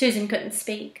 Susan couldn't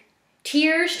speak.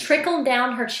 Tears trickled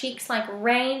down her cheeks like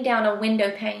rain down a window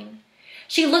pane.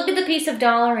 She looked at the piece of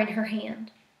dollar in her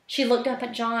hand. She looked up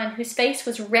at John, whose face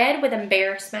was red with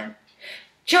embarrassment.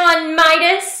 "John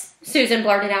Midas," Susan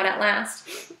blurted out at last.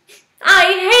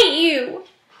 "I hate you."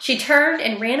 She turned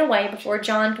and ran away before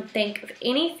John could think of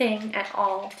anything at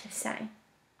all to say.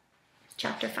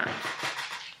 Chapter 5.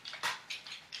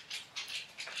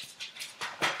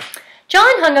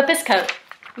 John hung up his coat,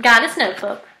 got his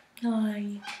notebook.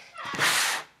 Hi.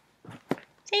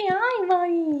 Say hi,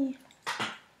 buddy.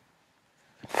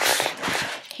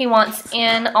 He wants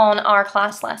in on our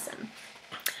class lesson.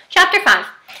 Chapter 5.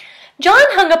 John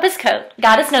hung up his coat,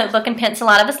 got his notebook and pencil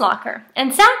out of his locker,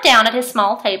 and sat down at his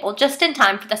small table just in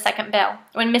time for the second bell,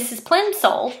 when Mrs.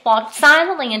 Plimsoll walked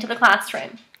silently into the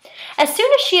classroom. As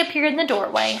soon as she appeared in the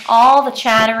doorway, all the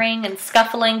chattering and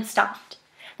scuffling stopped.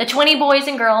 The 20 boys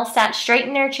and girls sat straight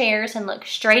in their chairs and looked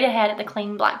straight ahead at the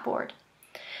clean blackboard.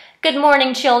 "Good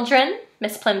morning, children,"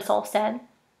 Miss Plimsoll said.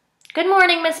 "Good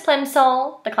morning, Miss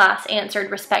Plimsoll," the class answered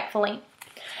respectfully.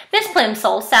 Miss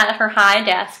Plimsoll sat at her high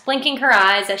desk, blinking her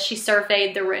eyes as she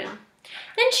surveyed the room.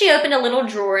 Then she opened a little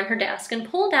drawer in her desk and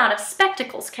pulled out a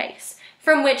spectacles case,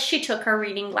 from which she took her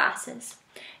reading glasses.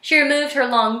 She removed her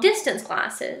long-distance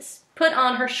glasses, put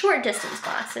on her short-distance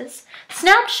glasses,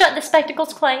 snapped shut the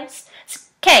spectacles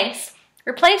case,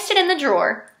 replaced it in the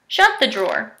drawer, shut the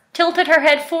drawer, tilted her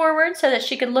head forward so that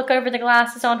she could look over the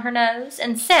glasses on her nose,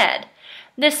 and said,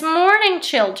 "This morning,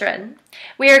 children,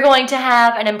 we are going to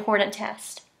have an important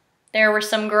test." There were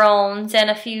some groans and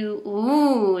a few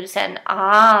oohs and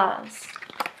ahs.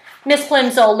 Miss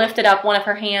Plimsoll lifted up one of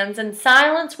her hands, and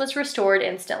silence was restored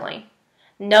instantly.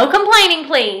 "No complaining,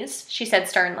 please," she said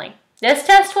sternly. "This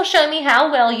test will show me how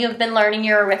well you have been learning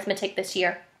your arithmetic this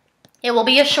year. It will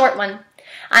be a short one.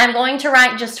 I am going to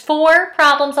write just 4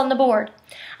 problems on the board.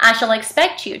 I shall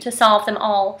expect you to solve them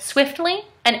all swiftly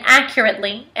and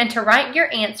accurately, and to write your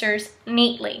answers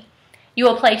neatly. You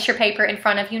will place your paper in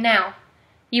front of you now.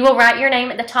 You will write your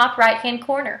name at the top right-hand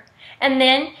corner, and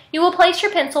then you will place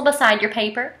your pencil beside your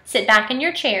paper, sit back in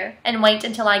your chair, and wait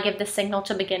until I give the signal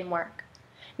to begin work."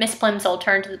 Miss Plimsoll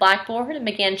turned to the blackboard and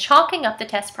began chalking up the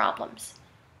test problems.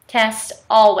 Tests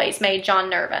always made John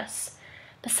nervous.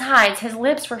 Besides, his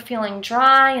lips were feeling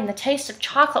dry, and the taste of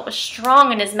chocolate was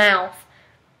strong in his mouth.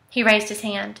 He raised his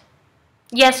hand.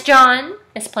 "Yes, John?"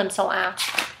 Miss Plimsoll asked.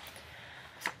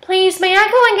 "Please, may I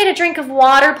go and get a drink of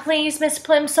water, please, Miss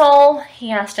Plimsoll?"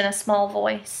 he asked in a small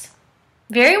voice.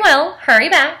 "Very well, hurry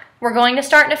back. We're going to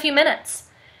start in a few minutes."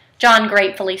 John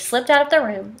gratefully slipped out of the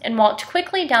room and walked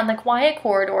quickly down the quiet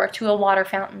corridor to a water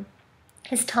fountain.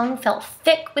 His tongue felt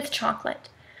thick with chocolate.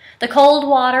 The cold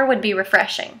water would be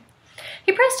refreshing.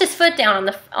 He pressed his foot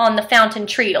down on the fountain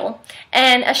treadle,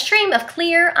 and a stream of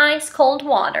clear, ice-cold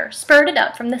water spurted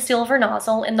up from the silver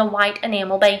nozzle in the white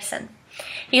enamel basin.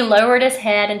 He lowered his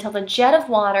head until the jet of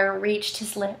water reached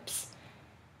his lips.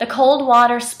 The cold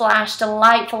water splashed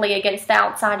delightfully against the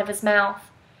outside of his mouth.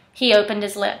 He opened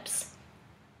his lips.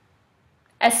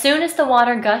 As soon as the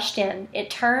water gushed in, it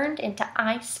turned into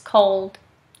ice-cold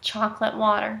chocolate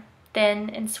water,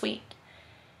 thin and sweet.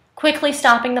 Quickly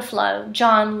stopping the flow,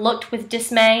 John looked with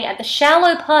dismay at the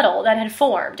shallow puddle that had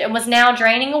formed and was now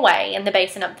draining away in the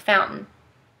basin of the fountain.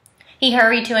 He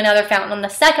hurried to another fountain on the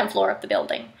second floor of the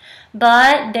building,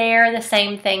 but there the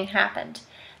same thing happened.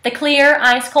 The clear,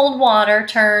 ice-cold water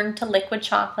turned to liquid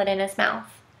chocolate in his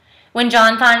mouth. When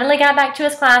John finally got back to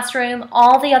his classroom,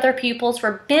 all the other pupils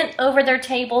were bent over their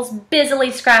tables,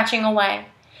 busily scratching away.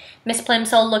 Miss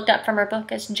Plimsoll looked up from her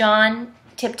book as John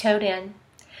tiptoed in.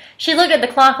 She looked at the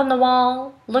clock on the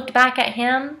wall, looked back at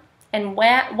him, and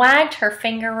wagged her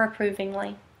finger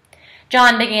reprovingly.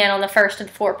 John began on the first of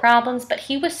the 4 problems, but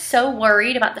he was so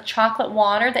worried about the chocolate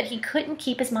water that he couldn't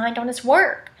keep his mind on his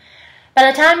work. By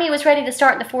the time he was ready to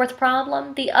start the 4th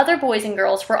problem, the other boys and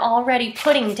girls were already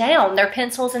putting down their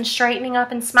pencils and straightening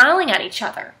up and smiling at each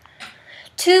other.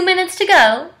 2 minutes to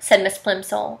go, said Miss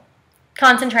Plimsoll.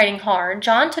 Concentrating hard,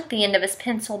 John took the end of his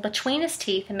pencil between his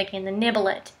teeth and began to nibble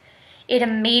it. It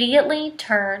immediately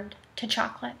turned to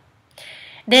chocolate.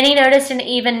 Then he noticed an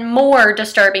even more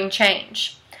disturbing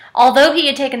change. Although he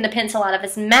had taken the pencil out of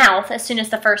his mouth as soon as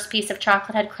the first piece of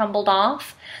chocolate had crumbled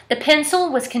off, the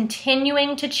pencil was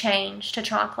continuing to change to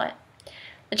chocolate.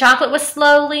 The chocolate was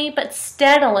slowly but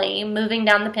steadily moving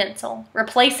down the pencil,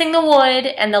 replacing the wood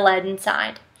and the lead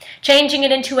inside, changing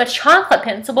it into a chocolate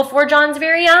pencil before John's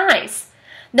very eyes.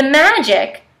 The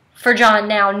magic, for John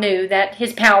now knew that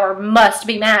his power must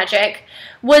be magic,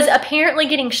 was apparently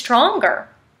getting stronger.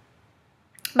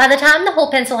 By the time the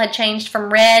whole pencil had changed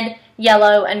from red,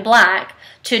 yellow, and black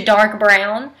to dark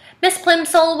brown, Miss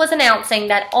Plimsoll was announcing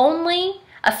that only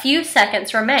a few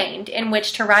seconds remained in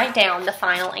which to write down the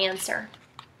final answer.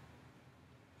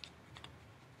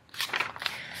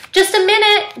 "Just a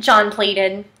minute," John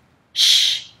pleaded.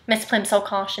 "Shh," Miss Plimsoll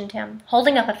cautioned him,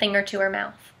 holding up a finger to her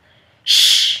mouth.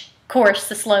 "Shh," chorused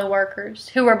the slow workers,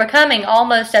 who were becoming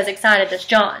almost as excited as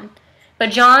John. But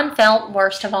John felt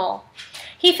worst of all.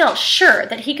 He felt sure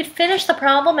that he could finish the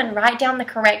problem and write down the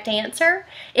correct answer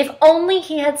if only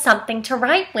he had something to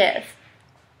write with.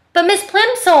 "But Miss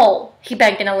Plimsoll," he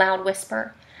begged in a loud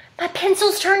whisper, "my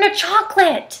pencil's turned to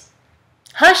chocolate."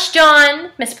 "Hush,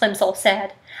 John," Miss Plimsoll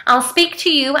said. "I'll speak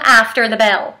to you after the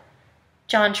bell."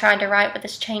 John tried to write with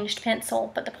his changed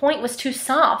pencil, but the point was too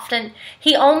soft, and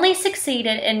he only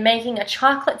succeeded in making a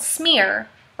chocolate smear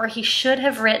where he should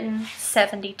have written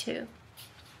 72.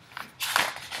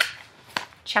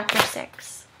 Chapter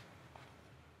 6.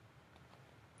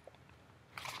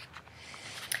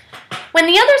 When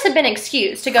the others had been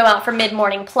excused to go out for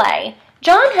mid-morning play,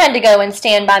 John had to go and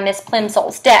stand by Miss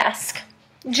Plimsoll's desk.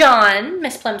 "John,"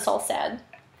 Miss Plimsoll said,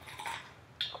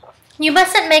 "you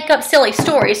mustn't make up silly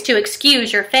stories to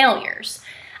excuse your failures.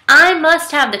 I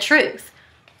must have the truth.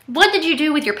 What did you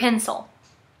do with your pencil?"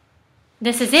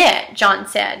 "This is it," John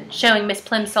said, showing Miss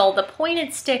Plimsoll the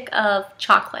pointed stick of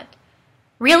chocolate.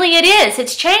 "Really it is.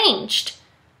 It's changed."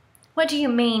 "What do you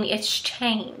mean, it's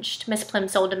changed?" Miss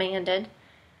Plimsoll demanded.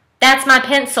 "That's my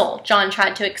pencil," John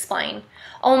tried to explain.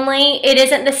 "Only it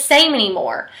isn't the same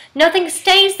anymore. Nothing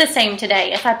stays the same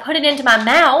today if I put it into my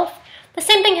mouth. The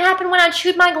same thing happened when I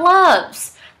chewed my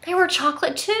gloves. They were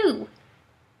chocolate too."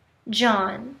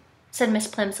 "John," said Miss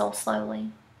Plimsoll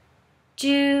slowly,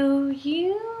 "do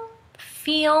you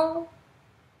feel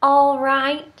all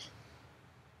right?"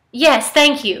 "Yes,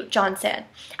 thank you," John said.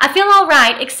 "I feel all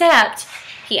right, except,"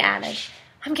 he added,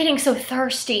 "I'm getting so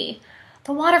thirsty.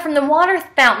 The water from the water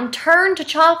fountain turned to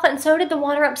chocolate, and so did the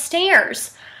water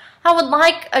upstairs. I would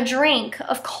like a drink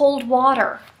of cold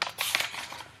water."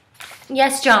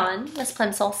 "Yes, John," Miss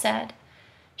Plimsoll said.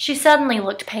 She suddenly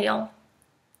looked pale.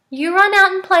 "You run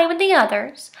out and play with the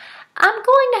others. I'm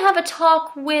going to have a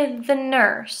talk with the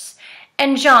nurse.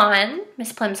 And John,"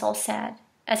 Miss Plimsoll said,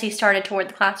 as he started toward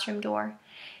the classroom door,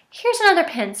 "here's another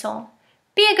pencil.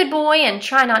 Be a good boy and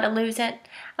try not to lose it.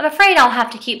 I'm afraid I'll have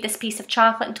to keep this piece of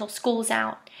chocolate until school's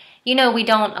out. You know we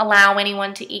don't allow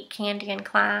anyone to eat candy in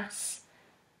class."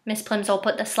 Miss Plimsoll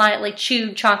put the slightly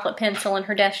chewed chocolate pencil in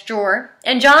her desk drawer,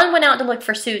 and John went out to look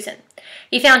for Susan.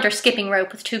 He found her skipping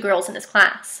rope with 2 girls in his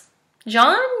class.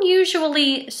 John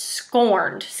usually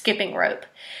scorned skipping rope.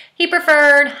 He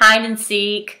preferred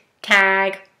hide-and-seek,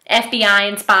 tag, FBI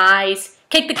and spies,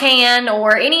 kick the can,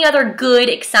 or any other good,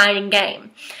 exciting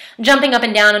game. Jumping up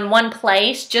and down in one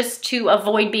place just to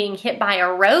avoid being hit by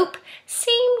a rope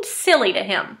seemed silly to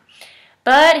him.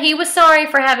 But he was sorry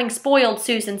for having spoiled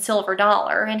Susan's silver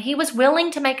dollar, and he was willing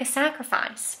to make a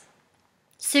sacrifice.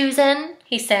 "Susan,"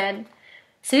 he said.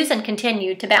 Susan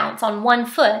continued to bounce on one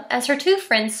foot as her 2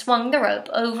 friends swung the rope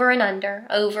over and under,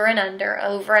 over and under,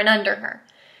 over and under her.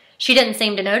 She didn't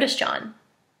seem to notice John.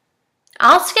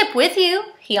 "I'll skip with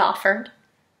you," he offered.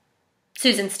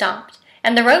 Susan stopped,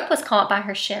 and the rope was caught by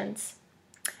her shins.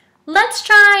 "Let's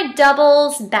try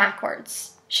doubles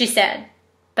backwards," she said,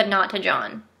 but not to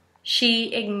John.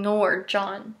 She ignored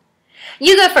John.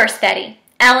 "You go first, Betty.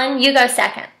 Ellen, you go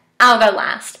second. I'll go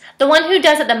last. The one who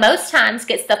does it the most times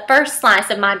gets the first slice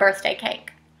of my birthday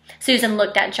cake." Susan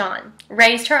looked at John,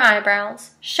 raised her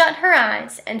eyebrows, shut her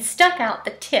eyes, and stuck out the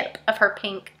tip of her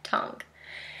pink tongue.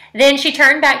 Then she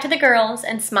turned back to the girls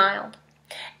and smiled.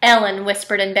 Ellen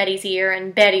whispered in Betty's ear,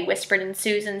 and Betty whispered in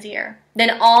Susan's ear.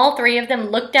 Then all 3 of them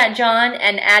looked at John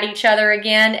and at each other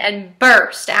again and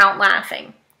burst out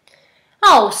laughing.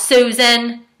 "Oh,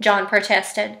 Susan," John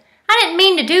protested. "I didn't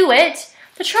mean to do it.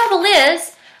 The trouble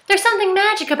is, there's something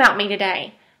magic about me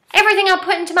today. Everything I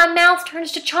put into my mouth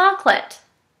turns to chocolate."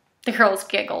 The girls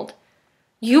giggled.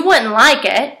 "You wouldn't like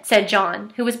it," said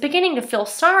John, who was beginning to feel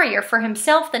sorrier for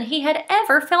himself than he had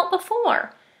ever felt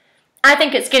before. "I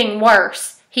think it's getting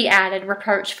worse," he added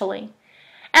reproachfully.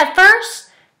 "At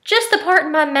first, just the part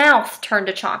in my mouth turned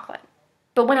to chocolate.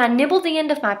 But when I nibbled the end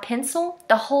of my pencil,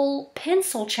 the whole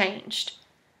pencil changed."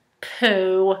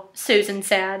 Pooh, Susan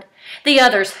said. The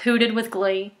others hooted with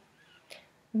glee.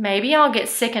 Maybe I'll get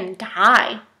sick and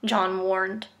die, John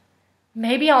warned.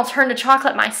 Maybe I'll turn to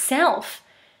chocolate myself.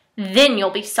 Then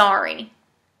you'll be sorry.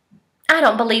 I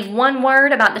don't believe one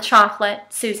word about the chocolate,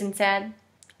 Susan said.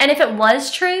 And if it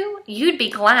was true, you'd be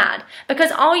glad,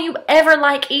 because all you ever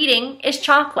like eating is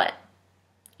chocolate.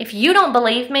 If you don't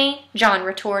believe me, John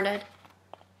retorted.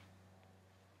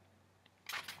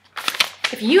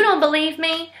 If you don't believe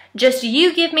me, just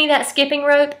you give me that skipping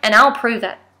rope and I'll prove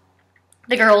it.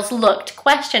 The girls looked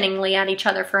questioningly at each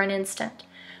other for an instant,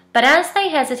 but as they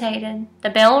hesitated, the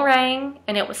bell rang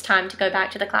and it was time to go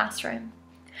back to the classroom.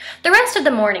 The rest of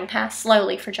the morning passed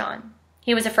slowly for John.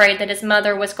 He was afraid that his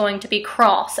mother was going to be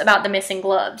cross about the missing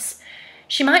gloves.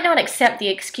 She might not accept the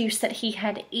excuse that he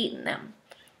had eaten them.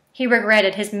 He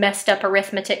regretted his messed-up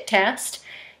arithmetic test.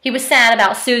 He was sad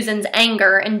about Susan's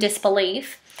anger and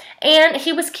disbelief. And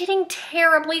he was getting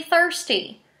terribly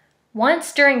thirsty.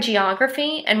 Once during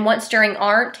geography and once during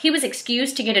art, he was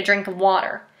excused to get a drink of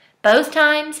water. Both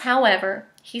times, however,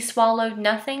 he swallowed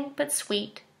nothing but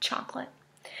sweet chocolate.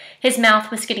 His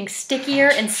mouth was getting stickier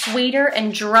and sweeter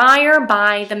and drier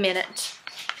by the minute.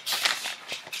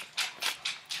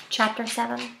 Chapter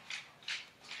 7.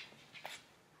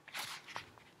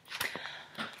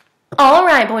 All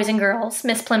right, boys and girls,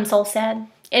 Miss Plimsoll said.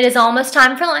 It is almost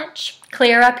time for lunch.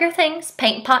 Clear up your things,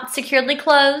 paint pots securely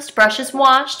closed, brushes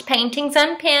washed, paintings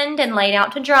unpinned and laid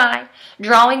out to dry,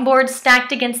 drawing boards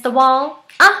stacked against the wall.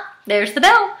 Ah, there's the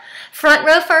bell. Front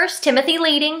row first, Timothy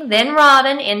leading, then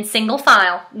Robin in single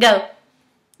file. Go.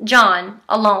 John,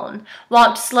 alone,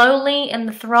 walked slowly in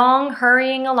the throng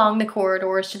hurrying along the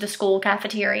corridors to the school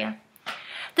cafeteria.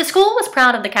 The school was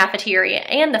proud of the cafeteria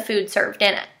and the food served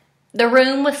in it. The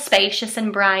room was spacious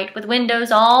and bright, with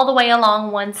windows all the way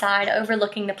along one side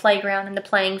overlooking the playground and the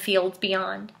playing fields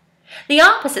beyond. The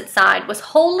opposite side was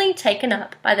wholly taken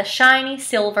up by the shiny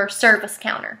silver service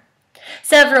counter.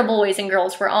 Several boys and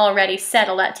girls were already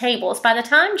settled at tables by the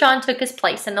time John took his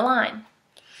place in the line.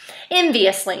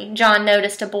 Enviously, John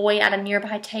noticed a boy at a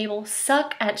nearby table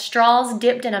suck at straws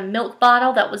dipped in a milk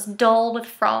bottle that was dull with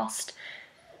frost.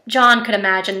 John could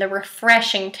imagine the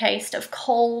refreshing taste of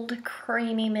cold,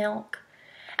 creamy milk.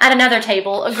 At another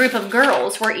table, a group of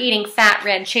girls were eating fat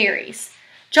red cherries.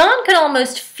 John could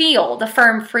almost feel the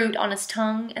firm fruit on his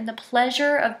tongue and the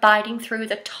pleasure of biting through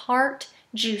the tart,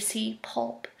 juicy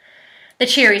pulp. The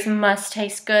cherries must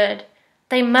taste good.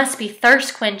 They must be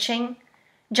thirst-quenching.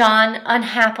 John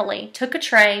unhappily took a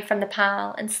tray from the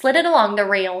pile and slid it along the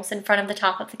rails in front of the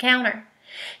top of the counter.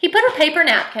 He put a paper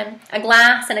napkin, a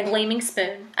glass, and a gleaming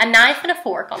spoon, a knife and a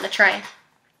fork on the tray.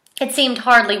 It seemed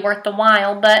hardly worth the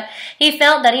while, but he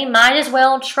felt that he might as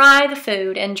well try the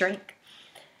food and drink.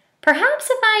 Perhaps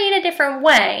if I eat a different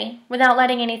way, without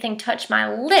letting anything touch my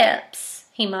lips,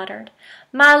 he muttered,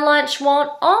 my lunch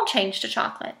won't all change to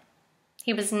chocolate.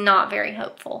 He was not very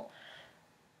hopeful.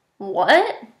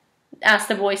 What? Asked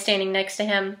the boy standing next to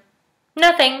him.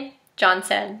 Nothing, John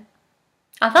said.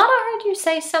 I thought I heard you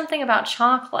say something about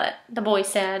chocolate, the boy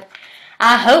said.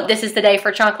 I hope this is the day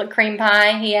for chocolate cream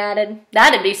pie, he added.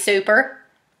 That'd be super.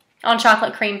 On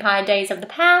chocolate cream pie days of the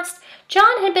past,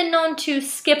 John had been known to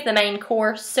skip the main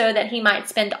course so that he might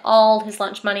spend all his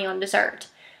lunch money on dessert.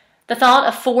 The thought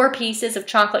of 4 pieces of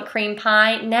chocolate cream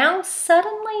pie now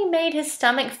suddenly made his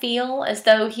stomach feel as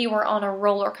though he were on a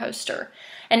roller coaster,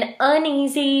 an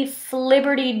uneasy,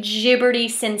 flibberty-gibberty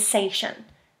sensation.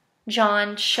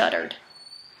 John shuddered.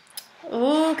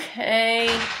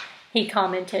 Okay, he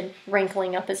commented,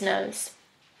 wrinkling up his nose.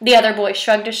 The other boy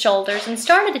shrugged his shoulders and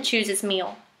started to choose his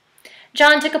meal.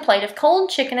 John took a plate of cold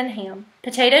chicken and ham,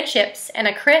 potato chips, and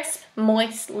a crisp,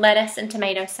 moist lettuce and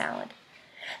tomato salad.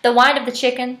 The white of the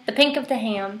chicken, the pink of the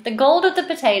ham, the gold of the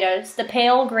potatoes, the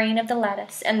pale green of the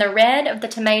lettuce, and the red of the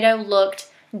tomato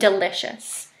looked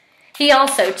delicious. He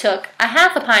also took a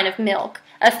half a pint of milk,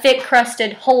 a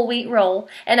thick-crusted whole wheat roll,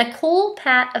 and a cool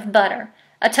pat of butter,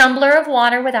 a tumbler of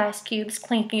water with ice cubes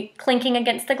clinking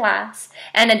against the glass,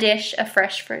 and a dish of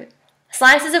fresh fruit.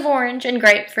 Slices of orange and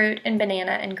grapefruit and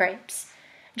banana and grapes.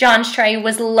 John's tray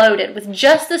was loaded with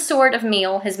just the sort of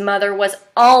meal his mother was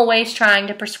always trying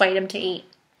to persuade him to eat.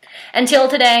 Until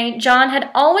today, John had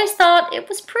always thought it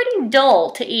was pretty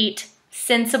dull to eat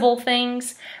sensible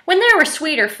things when there were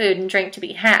sweeter food and drink to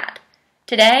be had.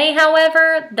 Today,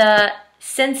 however, the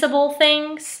sensible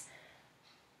things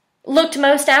looked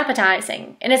most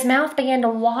appetizing, and his mouth began to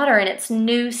water in its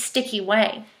new sticky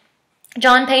way.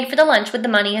 John paid for the lunch with the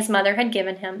money his mother had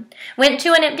given him, went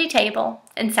to an empty table,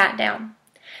 and sat down.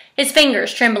 His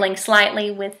fingers trembling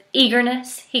slightly with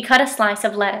eagerness, he cut a slice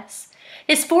of lettuce.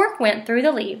 His fork went through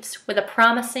the leaves with a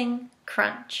promising,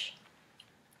 crunch.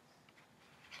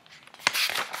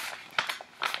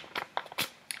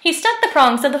 He stuck the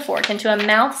prongs of the fork into a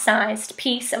mouth-sized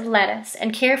piece of lettuce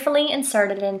and carefully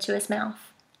inserted it into his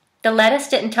mouth. The lettuce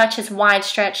didn't touch his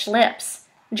wide-stretched lips.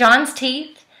 John's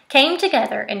teeth came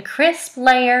together in crisp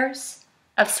layers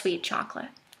of sweet chocolate.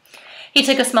 He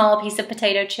took a small piece of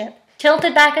potato chip,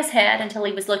 tilted back his head until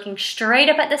he was looking straight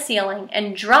up at the ceiling,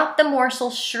 and dropped the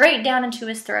morsel straight down into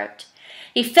his throat.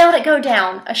 He felt it go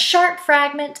down, a sharp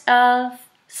fragment of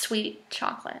sweet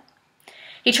chocolate.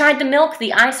 He tried the milk,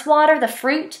 the ice water, the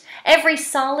fruit. Every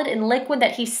solid and liquid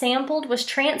that he sampled was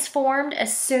transformed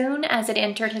as soon as it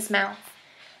entered his mouth.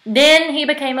 Then he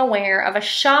became aware of a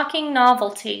shocking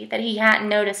novelty that he hadn't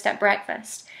noticed at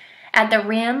breakfast. At the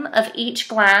rim of each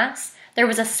glass, there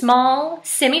was a small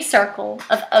semicircle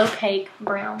of opaque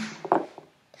brown.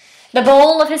 The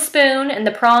bowl of his spoon and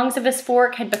the prongs of his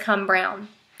fork had become brown.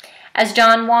 As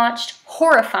John watched,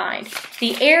 horrified,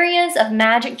 the areas of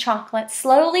magic chocolate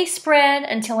slowly spread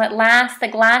until at last the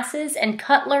glasses and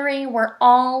cutlery were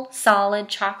all solid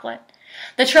chocolate.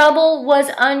 The trouble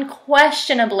was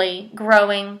unquestionably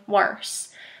growing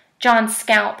worse. John's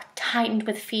scalp tightened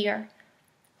with fear.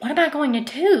 "What am I going to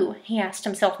do?" he asked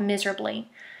himself miserably.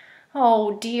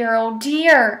 Oh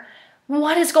dear,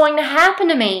 what is going to happen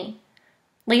to me?"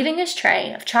 Leaving his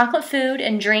tray of chocolate food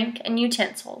and drink and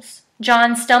utensils,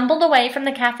 John stumbled away from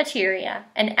the cafeteria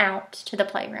and out to the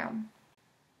playground.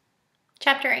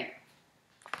 Chapter 8.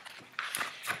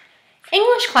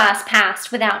 English class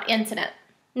passed without incident.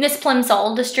 Miss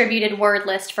Plimsoll distributed word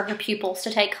lists for her pupils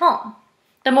to take home.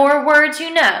 "The more words you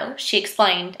know," she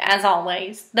explained, as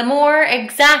always, "the more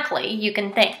exactly you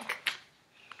can think."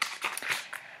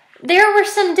 There were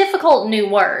some difficult new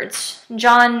words.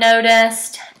 John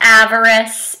noticed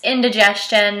avarice,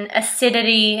 indigestion,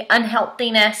 acidity,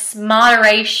 unhealthiness,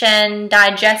 moderation,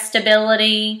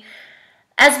 digestibility.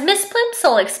 As Miss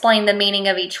Plimsoll explained the meaning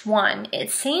of each one, it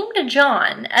seemed to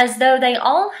John as though they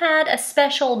all had a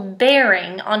special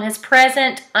bearing on his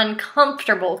present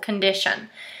uncomfortable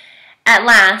condition. At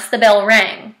last the bell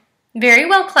rang. "Very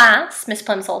well, class," Miss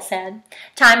Plimsoll said.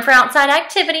 "Time for outside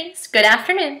activities. Good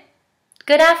afternoon."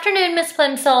 "Good afternoon, Miss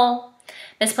Plimsoll."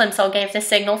 Miss Plimsoll gave the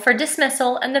signal for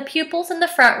dismissal, and the pupils in the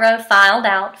front row filed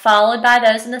out, followed by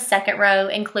those in the second row,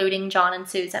 including John and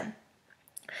Susan.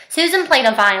 Susan played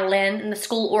a violin in the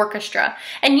school orchestra,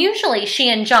 and usually she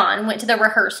and John went to the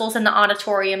rehearsals in the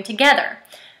auditorium together.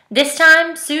 This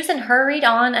time, Susan hurried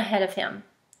on ahead of him.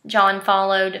 John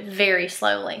followed very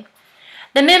slowly.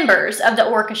 The members of the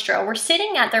orchestra were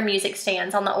sitting at their music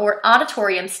stands on the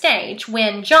auditorium stage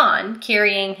when John,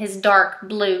 carrying his dark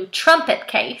blue trumpet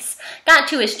case, got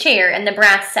to his chair in the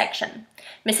brass section.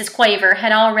 Mrs. Quaver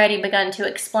had already begun to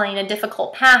explain a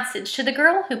difficult passage to the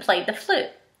girl who played the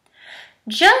flute.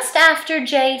 "Just after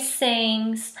Jay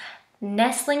sings,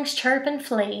 'Nestlings chirp and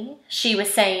flee,'" she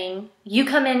was saying, "you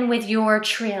come in with your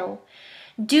trill.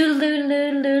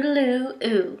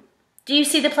 Do-loo-loo-loo-loo-oo. Do you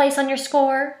see the place on your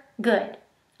score? Good."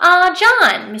 "Ah,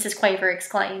 John," Mrs. Quaver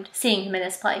exclaimed, seeing him in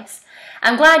his place.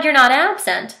 "I'm glad you're not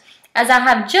absent. As I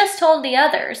have just told the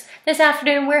others, this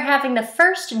afternoon we're having the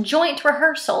first joint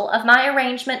rehearsal of my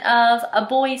arrangement of A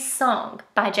Boy's Song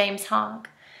by James Hogg.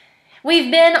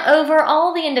 We've been over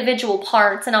all the individual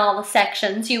parts and all the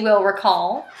sections, you will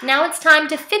recall. Now it's time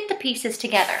to fit the pieces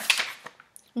together."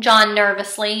 John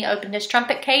nervously opened his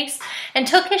trumpet case and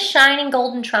took his shining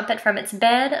golden trumpet from its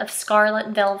bed of scarlet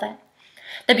velvet.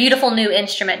 The beautiful new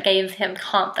instrument gave him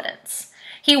confidence.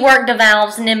 He worked the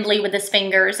valves nimbly with his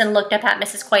fingers and looked up at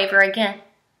Mrs. Quaver again.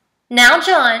 "Now,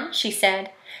 John," she said,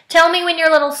 "tell me when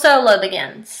your little solo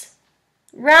begins."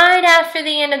 "Right after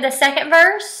the end of the second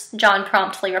verse," John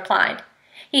promptly replied.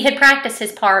 He had practiced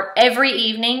his part every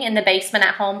evening in the basement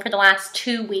at home for the last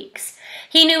 2 weeks.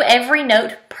 He knew every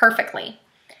note perfectly.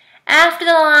 "After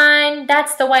the line,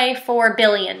 'That's the way for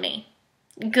Billy and me.'"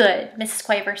 "Good," Mrs.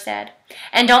 Quaver said.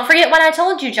 "And don't forget what I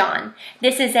told you, John.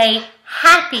 This is a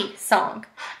happy song.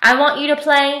 I want you to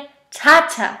play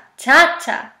ta-ta,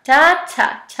 ta-ta,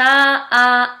 ta-ta,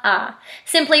 ta-ah-ah,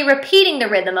 simply repeating the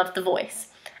rhythm of the voice.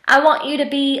 I want you to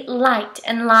be light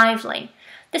and lively.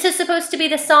 This is supposed to be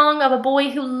the song of a boy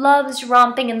who loves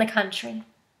romping in the country."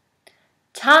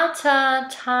 "Ta-ta,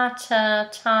 ta-ta,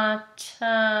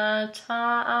 ta-ta,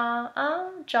 ta-ah-ah,"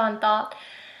 John thought.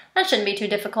 That shouldn't be too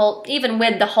difficult, even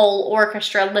with the whole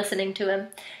orchestra listening to him.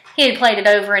 He had played it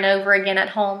over and over again at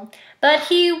home, but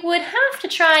he would have to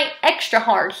try extra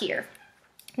hard here.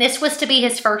 This was to be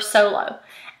his first solo.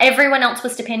 Everyone else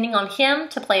was depending on him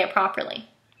to play it properly.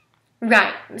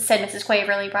 "Right," said Mrs.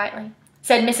 Quaver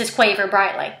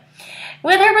brightly.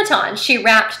 With her baton, she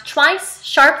rapped twice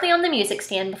sharply on the music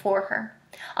stand before her.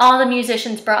 All the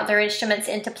musicians brought their instruments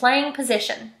into playing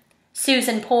position.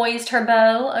 Susan poised her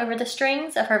bow over the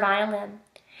strings of her violin.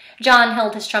 John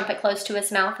held his trumpet close to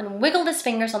his mouth and wiggled his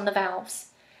fingers on the valves.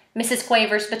 Mrs.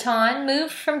 Quaver's baton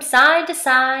moved from side to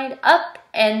side, up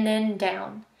and then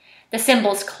down. The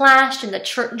cymbals clashed and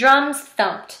the drums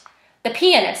thumped. The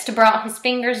pianist brought his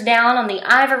fingers down on the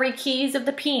ivory keys of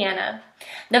the piano.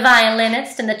 The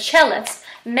violinist and the cellist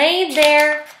made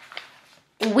their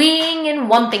weeing and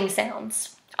wumping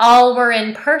sounds. All were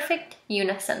in perfect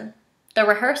unison. The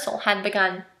rehearsal had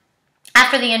begun.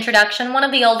 After the introduction, one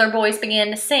of the older boys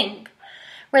began to sing.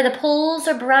 Where the pools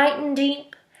are bright and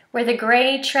deep, where the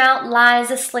gray trout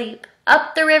lies asleep,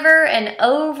 up the river and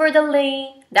over the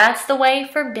lea, that's the way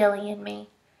for Billy and me.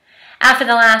 After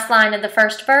the last line of the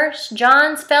first verse,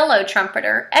 John's fellow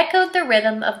trumpeter echoed the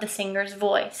rhythm of the singer's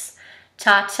voice.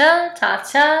 Ta-ta,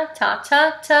 ta-ta,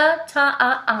 ta-ta,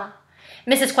 ta-ta-ah-ah.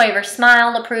 Mrs. Quaver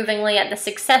smiled approvingly at the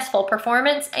successful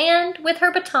performance and, with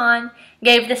her baton,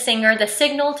 gave the singer the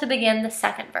signal to begin the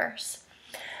second verse.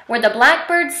 Where the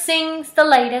blackbird sings the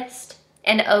latest,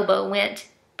 an oboe went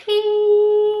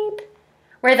peep.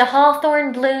 Where the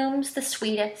hawthorn blooms the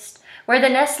sweetest, where the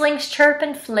nestlings chirp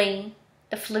and flee,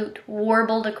 the flute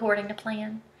warbled according to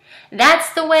plan.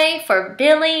 That's the way for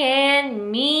Billy and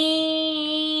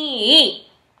me.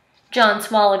 John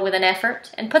swallowed with an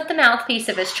effort and put the mouthpiece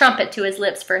of his trumpet to his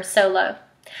lips for a solo.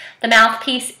 The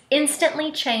mouthpiece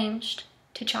instantly changed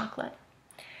to chocolate.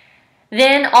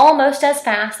 Then, almost as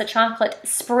fast, the chocolate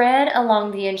spread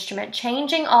along the instrument,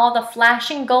 changing all the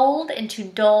flashing gold into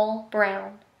dull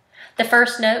brown. The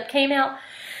first note came out...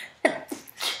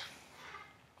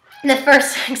 The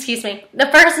first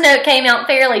note came out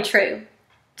fairly true.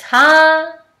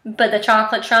 Ta, but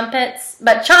chocolate trumpets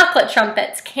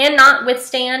cannot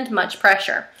withstand much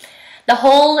pressure. The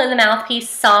hole in the mouthpiece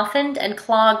softened and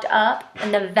clogged up,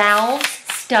 and the valves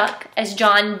stuck as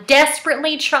John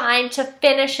desperately tried to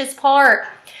finish his part.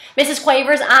 Mrs.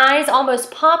 Quaver's eyes almost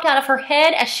popped out of her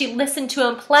head as she listened to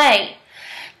him play.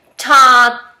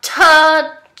 Ta,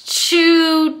 ta,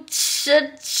 choo, ch,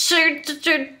 ch, ch,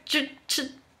 ch,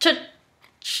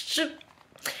 ch.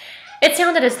 It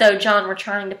sounded as though John were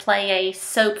trying to play a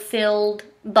soap-filled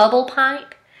bubble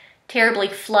pipe. Terribly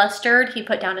flustered, he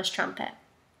put down his trumpet.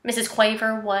 Mrs.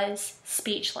 Quaver was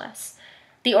speechless.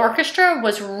 The orchestra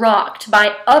was rocked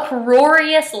by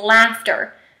uproarious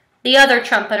laughter. The other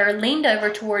trumpeter leaned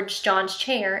over towards John's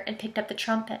chair and picked up the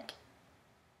trumpet.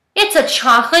 "It's a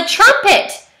chocolate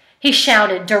trumpet!" he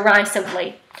shouted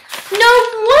derisively. "No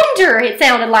wonder it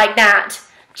sounded like that!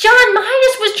 John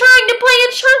Midas was trying to play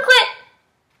a chocolate..."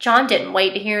 John didn't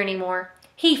wait to hear any more.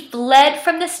 He fled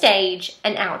from the stage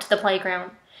and out to the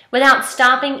playground. Without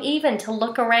stopping even to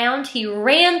look around, he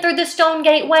ran through the stone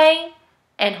gateway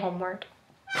and homeward.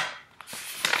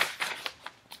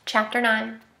 Chapter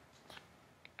 9.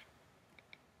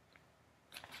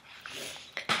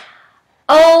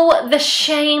 Oh, the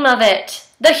shame of it!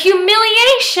 The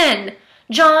humiliation!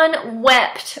 John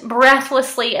wept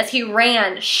breathlessly as he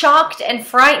ran, shocked and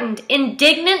frightened,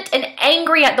 indignant and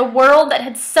angry at the world that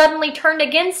had suddenly turned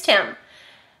against him.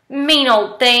 Mean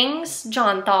old things,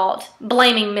 John thought,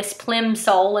 blaming Miss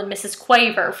Plimsoll and Mrs.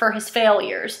 Quaver for his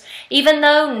failures, even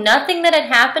though nothing that had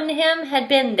happened to him had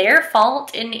been their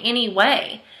fault in any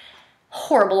way.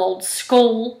 Horrible old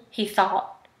school, he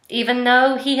thought, even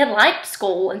though he had liked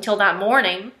school until that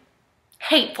morning.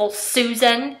 Hateful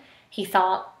Susan, he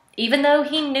thought, even though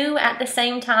he knew at the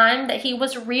same time that he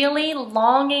was really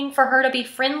longing for her to be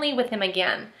friendly with him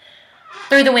again.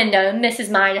 Through the window, Mrs.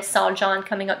 Midas saw John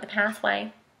coming up the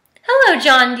pathway. "Hello,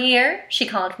 John, dear," she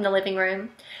called from the living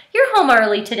room. "You're home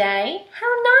early today.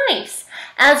 How nice.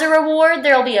 As a reward,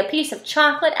 there'll be a piece of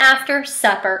chocolate after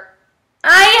supper."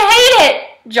 "I hate it!"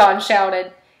 John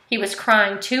shouted. He was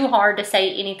crying too hard to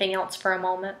say anything else for a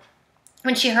moment.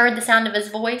 When she heard the sound of his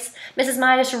voice, Mrs.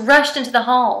 Midas rushed into the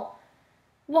hall.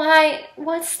 "Why,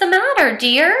 what's the matter,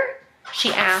 dear?"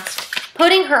 she asked,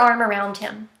 putting her arm around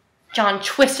him. John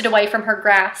twisted away from her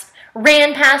grasp,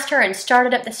 ran past her, and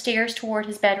started up the stairs toward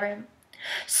his bedroom.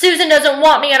 "Susan doesn't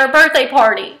want me at her birthday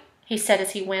party," he said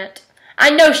as he went. "I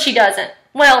know she doesn't.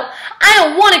 Well, I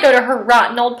don't want to go to her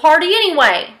rotten old party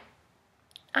anyway."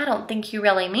 "I don't think you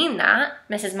really mean that,"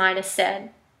 Mrs. Midas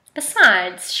said.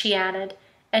 "Besides," she added,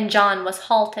 and John was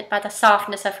halted by the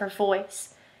softness of her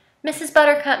voice, "Mrs.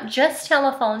 Buttercup just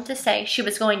telephoned to say she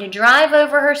was going to drive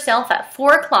over herself at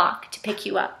 4 o'clock to pick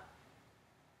you up."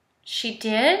 "She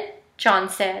did?" John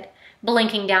said,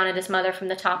 blinking down at his mother from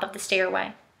the top of the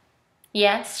stairway.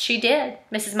 "Yes, she did,"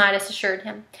 Mrs. Midas assured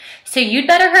him. "So you'd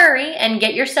better hurry and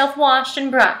get yourself washed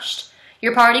and brushed.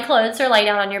 Your party clothes are laid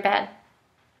out on your bed."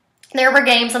 There were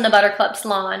games on the Buttercup's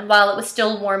lawn while it was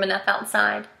still warm enough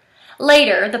outside.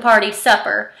 Later, the party's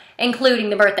supper, including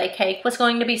the birthday cake, was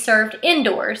going to be served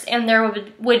indoors, and there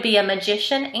would be a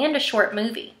magician and a short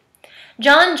movie.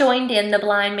 John joined in the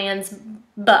blind man's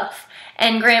buff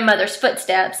and grandmother's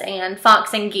footsteps and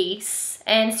fox and geese,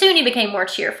 and soon he became more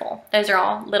cheerful. Those are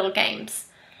all little games.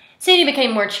 Soon he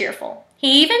became more cheerful.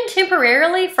 He even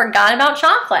temporarily forgot about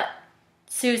chocolate.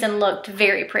 Susan looked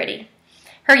very pretty.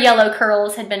 Her yellow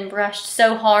curls had been brushed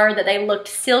so hard that they looked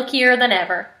silkier than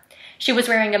ever. She was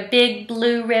wearing a big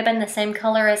blue ribbon the same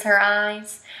color as her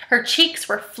eyes. Her cheeks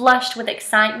were flushed with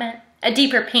excitement, a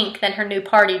deeper pink than her new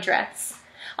party dress.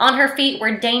 On her feet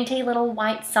were dainty little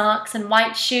white socks and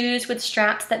white shoes with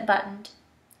straps that buttoned.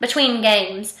 Between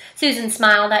games, Susan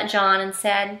smiled at John and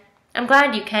said, "I'm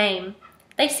glad you came."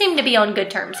 They seemed to be on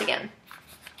good terms again.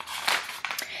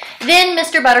 Then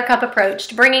Mr. Buttercup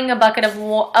approached, bringing a bucket of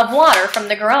water from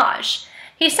the garage.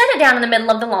 He set it down in the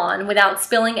middle of the lawn without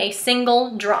spilling a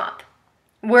single drop.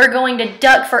 "We're going to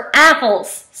duck for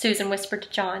apples," Susan whispered to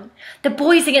John. "The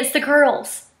boys against the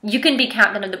girls. You can be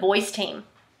captain of the boys' team."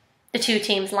 The two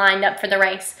teams lined up for the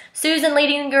race, Susan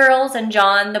leading the girls and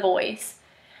John the boys.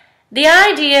 "The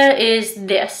idea is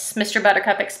this," Mr.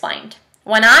 Buttercup explained.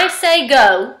 "When I say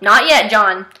go, not yet,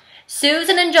 John,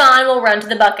 Susan and John will run to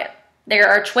the bucket. There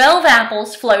are 12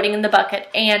 apples floating in the bucket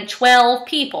and 12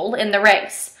 people in the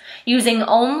race. Using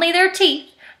only their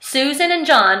teeth, Susan and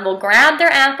John will grab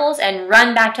their apples and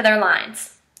run back to their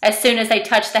lines. As soon as they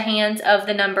touch the hands of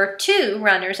the number 2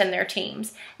 runners in their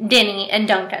teams, Denny and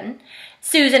Duncan,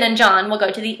 Susan and John will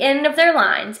go to the end of their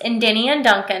lines, and Denny and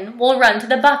Duncan will run to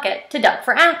the bucket to duck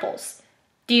for apples.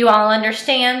 Do you all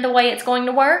understand the way it's going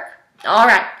to work? All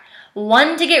right,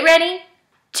 1 to get ready,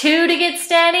 2 to get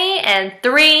steady, and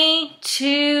 3,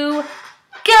 2,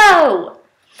 go!"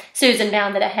 Susan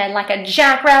bounded ahead like a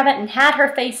jackrabbit and had her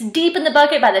face deep in the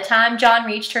bucket by the time John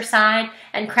reached her side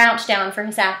and crouched down for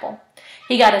his apple.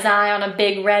 He got his eye on a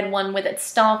big red one with its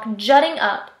stalk jutting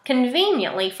up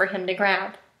conveniently for him to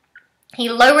grab. He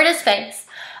lowered his face,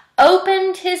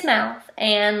 opened his mouth,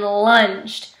 and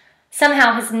lunged.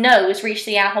 Somehow his nose reached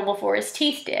the apple before his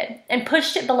teeth did and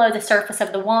pushed it below the surface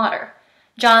of the water.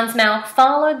 John's mouth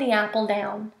followed the apple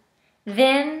down.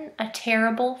 Then a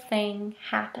terrible thing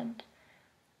happened.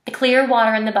 The clear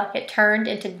water in the bucket turned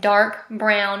into dark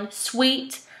brown,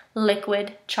 sweet,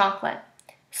 liquid chocolate.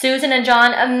 Susan and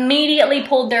John immediately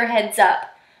pulled their heads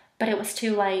up, but it was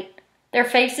too late. Their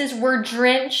faces were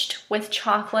drenched with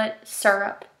chocolate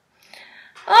syrup.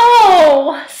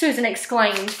 "Oh!" Susan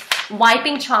exclaimed,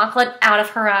 wiping chocolate out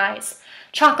of her eyes.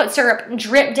 Chocolate syrup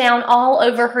dripped down all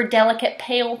over her delicate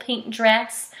pale pink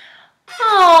dress.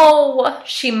 "Oh!"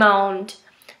 she moaned.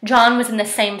 John was in the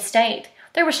same state.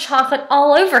 There was chocolate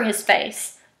all over his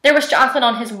face. There was chocolate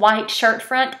on his white shirt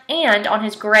front and on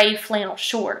his gray flannel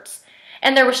shorts.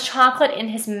 And there was chocolate in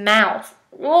his mouth.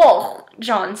 "Ugh,"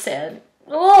 John said.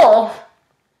 "Ugh."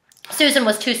 Susan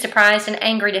was too surprised and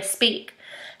angry to speak.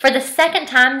 For the second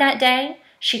time that day,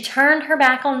 she turned her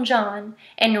back on John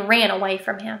and ran away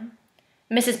from him.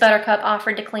 Mrs. Buttercup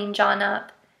offered to clean John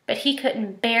up, but he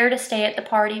couldn't bear to stay at the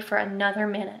party for another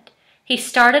minute. He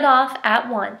started off at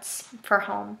once for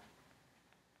home.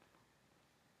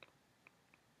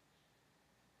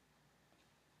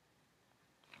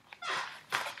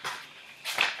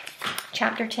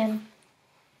 Chapter 10.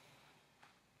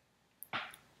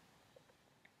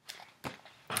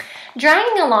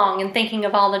 Dragging along and thinking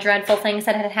of all the dreadful things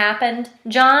that had happened,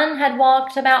 John had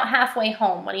walked about halfway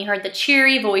home when he heard the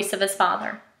cheery voice of his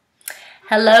father.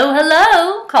 "Hello,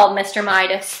 hello," called Mr.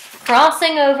 Midas,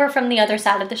 crossing over from the other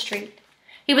side of the street.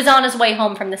 He was on his way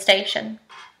home from the station.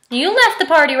 "You left the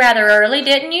party rather early,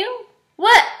 didn't you?"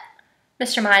 "What?"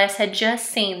 Mr. Midas had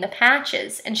just seen the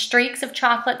patches and streaks of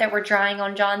chocolate that were drying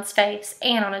on John's face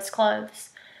and on his clothes.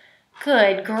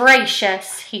 "Good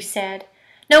gracious," he said.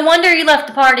 "No wonder you left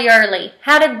the party early.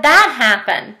 How did that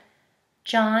happen?"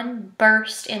 John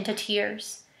burst into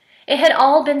tears. It had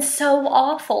all been so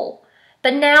awful,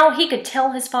 but now he could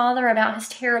tell his father about his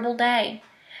terrible day.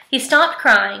 He stopped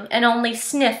crying and only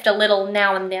sniffed a little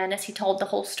now and then as he told the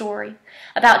whole story.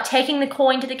 About taking the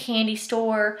coin to the candy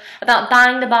store, about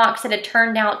buying the box that had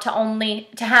turned out to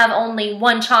have only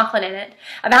 1 chocolate in it,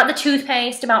 about the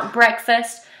toothpaste, about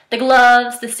breakfast, the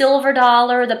gloves, the silver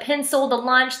dollar, the pencil, the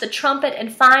lunch, the trumpet,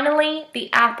 and finally, the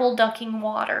apple ducking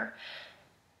water.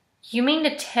 "You mean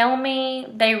to tell me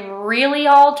they really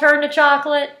all turned to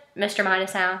chocolate?" Mr.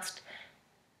 Midas asked.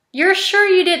 "You're sure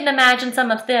you didn't imagine some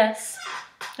of this?"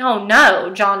 "Oh, no,"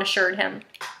 John assured him.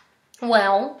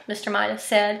 "Well," Mr. Midas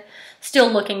said, still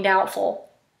looking doubtful,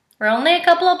 We're only a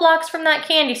couple of blocks from that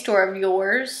candy store of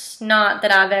yours. Not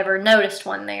that I've ever noticed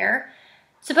one there.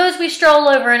 Suppose we stroll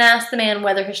over and ask the man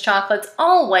whether his chocolates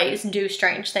always do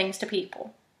strange things to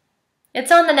people."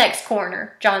 "It's on the next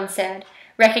corner," John said,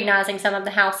 recognizing some of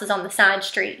the houses on the side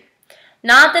street.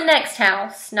 "Not the next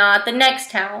house, not the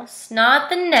next house,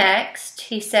 not the next,"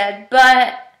 he said,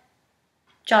 "but—"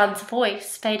 John's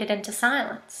voice faded into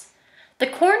silence. The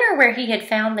corner where he had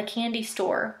found the candy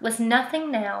store was nothing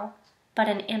now but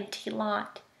an empty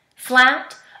lot.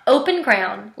 Flat, open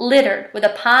ground, littered with a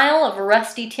pile of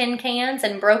rusty tin cans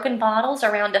and broken bottles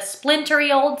around a splintery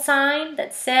old sign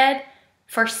that said,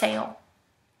 "For sale."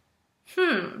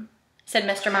 Said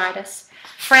Mr. Midas,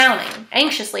 frowning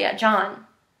anxiously at John.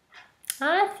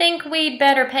 "I think we'd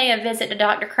better pay a visit to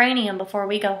Dr. Cranium before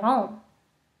we go home."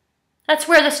 "That's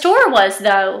where the store was,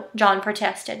 though," John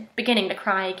protested, beginning to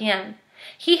cry again.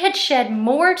 He had shed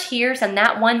more tears in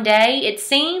that one day, it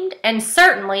seemed, and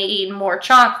certainly eaten more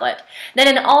chocolate, than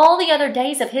in all the other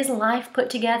days of his life put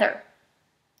together.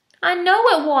 "I know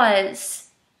it was."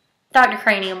 Dr.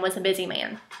 Cranium was a busy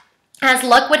man. As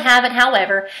luck would have it,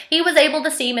 however, he was able to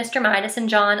see Mr. Midas and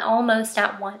John almost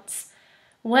at once.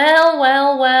 "Well,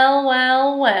 well, well,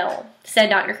 well, well," said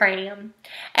Dr. Cranium.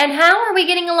 "And how are we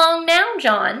getting along now,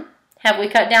 John? Have we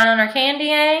cut down on our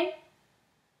candy, eh?"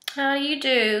 "How do you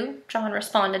do?" John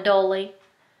responded dully.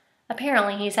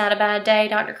 "Apparently he's had a bad day,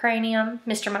 Dr. Cranium,"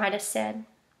 Mr. Midas said.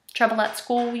 "Trouble at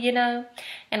school, you know,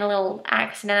 and a little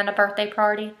accident at a birthday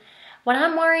party. What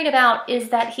I'm worried about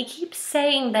is that he keeps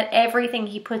saying that everything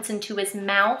he puts into his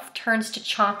mouth turns to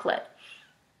chocolate."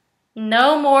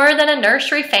 "No more than a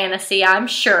nursery fantasy, I'm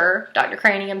sure," Dr.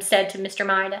 Cranium said to Mr.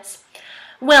 Midas.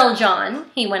 "Well,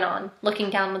 John," he went on, looking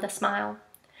down with a smile,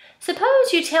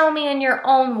 "suppose you tell me in your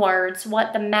own words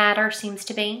what the matter seems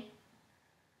to be."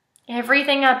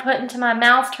 "Everything I put into my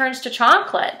mouth turns to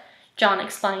chocolate," John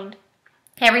explained.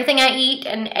 "Everything I eat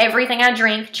and everything I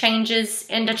drink changes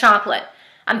into chocolate.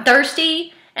 I'm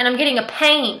thirsty, and I'm getting a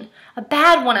pain. A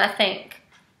bad one, I think."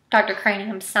 Dr.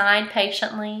 Cranium sighed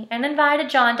patiently and invited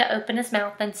John to open his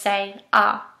mouth and say,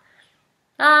 "Ah."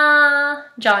 "Ah,"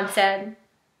 John said.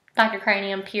 Dr.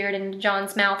 Cranium peered into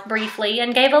John's mouth briefly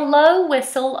and gave a low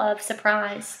whistle of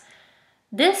surprise.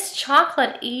 "This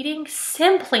chocolate eating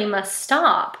simply must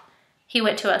stop." He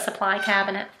went to a supply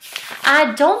cabinet.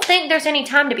 "I don't think there's any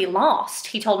time to be lost,"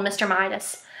 he told Mr.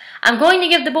 Midas. "I'm going to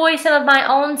give the boys some of my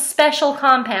own special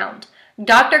compound.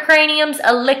 Dr. Cranium's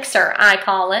elixir, I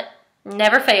call it.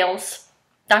 Never fails."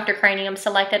 Dr. Cranium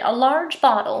selected a large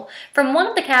bottle from one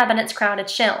of the cabinet's crowded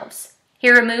shelves.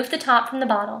 He removed the top from the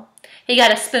bottle. He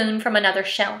got a spoon from another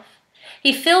shelf.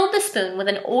 He filled the spoon with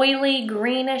an oily,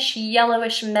 greenish,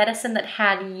 yellowish medicine that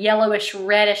had yellowish,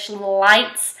 reddish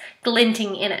lights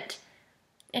glinting in it.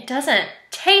 "It doesn't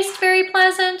taste very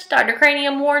pleasant," Dr.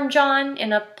 Cranium warned John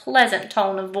in a pleasant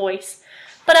tone of voice,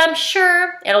 "but I'm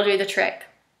sure it'll do the trick.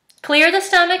 Clear the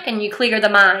stomach and you clear the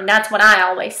mind. That's what I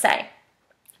always say."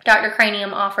 Dr.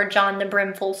 Cranium offered John the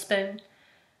brimful spoon.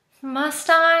 "Must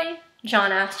I?"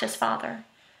 John asked his father.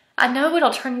 "I know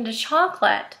it'll turn into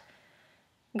chocolate."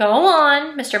 "Go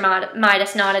on," Mr.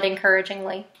 Midas nodded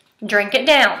encouragingly. "Drink it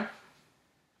down."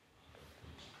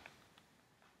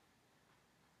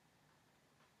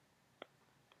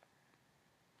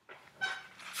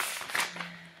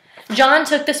 John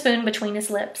took the spoon between his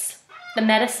lips. The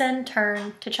medicine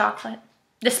turned to chocolate.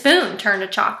 The spoon turned to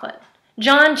chocolate.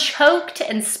 John choked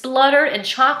and spluttered, and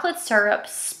chocolate syrup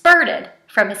spurted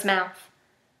from his mouth.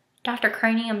 Dr.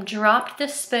 Cranium dropped the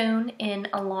spoon in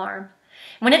alarm.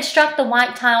 When it struck the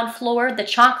white-tiled floor, the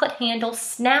chocolate handle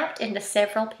snapped into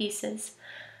several pieces.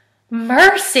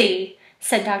 "Mercy,"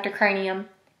 said Dr. Cranium.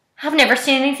 "I've never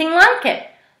seen anything like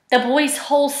it. The boy's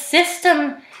whole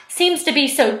system seems to be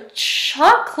so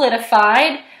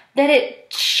chocolatified that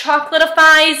it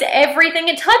chocolatifies everything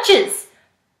it touches."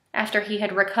 After he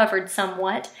had recovered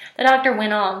somewhat, the doctor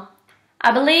went on. "I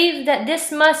believe that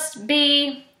this must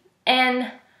be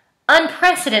an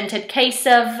unprecedented case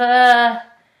of,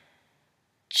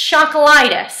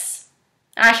 chocolitis.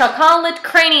 I shall call it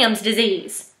Cranium's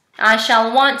disease. I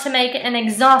shall want to make an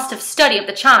exhaustive study of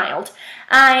the child.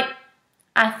 I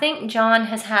think John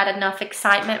has had enough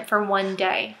excitement for one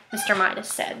day," Mr. Midas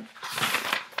said.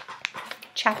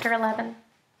 Chapter 11.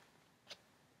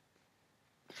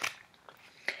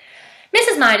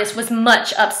 Mrs. Midas was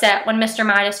much upset when Mr.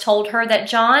 Midas told her that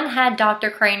John had Dr.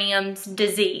 Cranium's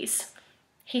disease.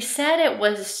 "He said it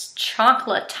was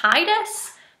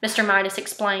chocolatitis," Mr. Midas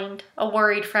explained, a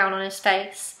worried frown on his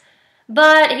face.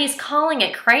 "But he's calling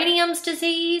it Cranium's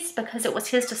disease because it was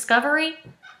his discovery."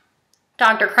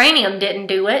 "Dr. Cranium didn't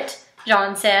do it,"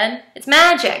 John said. "It's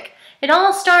magic. It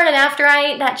all started after I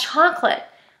ate that chocolate.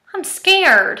 I'm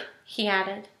scared," he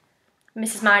added.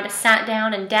 Mrs. Midas sat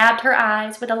down and dabbed her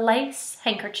eyes with a lace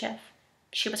handkerchief.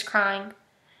 She was crying.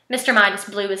 Mr. Midas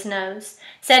blew his nose,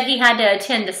 said he had to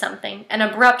attend to something, and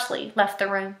abruptly left the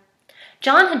room.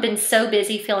 John had been so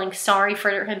busy feeling sorry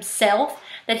for himself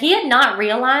that he had not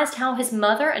realized how his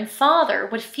mother and father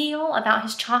would feel about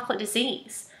his chocolate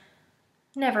disease.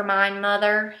 "Never mind,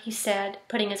 Mother," he said,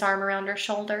 putting his arm around her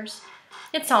shoulders.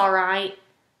 "It's all right."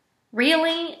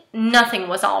 Really, nothing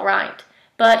was all right,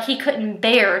 but he couldn't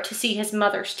bear to see his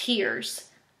mother's tears.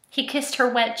 He kissed her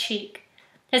wet cheek.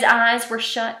 His eyes were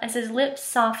shut as his lips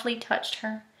softly touched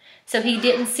her, so he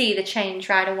didn't see the change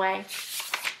right away.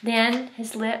 Then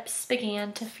his lips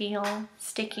began to feel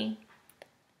sticky.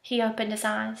 He opened his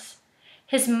eyes.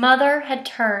 His mother had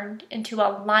turned into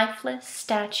a lifeless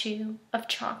statue of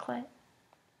chocolate.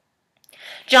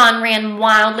 John ran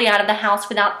wildly out of the house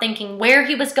without thinking where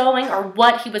he was going or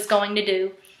what he was going to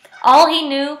do. All he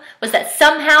knew was that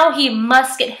somehow he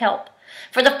must get help.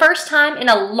 For the first time in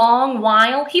a long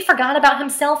while, he forgot about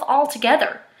himself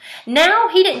altogether. Now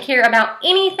he didn't care about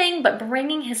anything but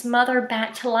bringing his mother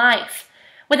back to life.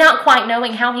 Without quite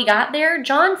knowing how he got there,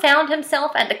 John found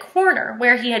himself at the corner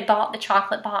where he had bought the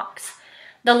chocolate box.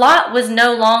 The lot was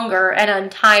no longer an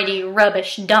untidy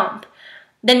rubbish dump.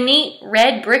 The neat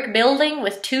red brick building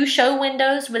with 2 show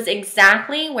windows was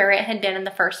exactly where it had been in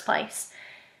the first place.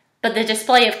 But the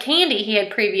display of candy he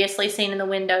had previously seen in the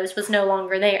windows was no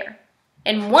longer there.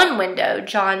 In one window,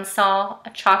 John saw a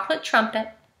chocolate trumpet,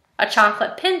 a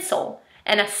chocolate pencil,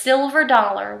 and a silver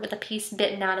dollar with a piece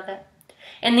bitten out of it.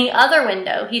 In the other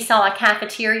window, he saw a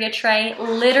cafeteria tray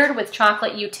littered with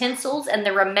chocolate utensils and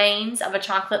the remains of a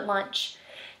chocolate lunch.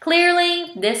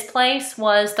 Clearly, this place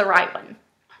was the right one.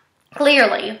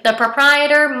 Clearly, the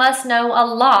proprietor must know a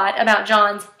lot about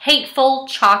John's hateful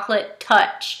chocolate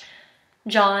touch.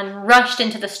 John rushed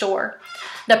into the store.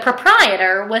 The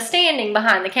proprietor was standing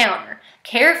behind the counter,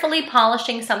 carefully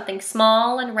polishing something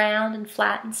small and round and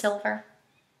flat and silver.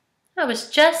 "I was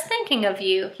just thinking of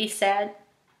you," he said.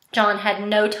 John had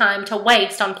no time to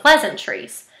waste on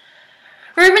pleasantries.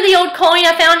 "Remember the old coin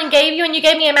I found and gave you, and you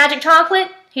gave me a magic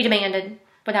chocolate?" he demanded.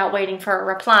 Without waiting for a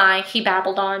reply, he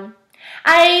babbled on.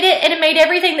 "I ate it, and it made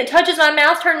everything that touches my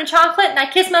mouth turn to chocolate, and I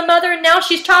kissed my mother, and now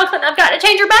she's chocolate, and I've got to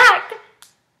change her back."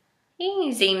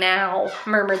 "Easy now,"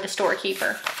 murmured the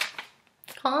storekeeper.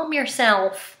 "Calm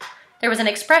yourself." There was an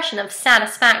expression of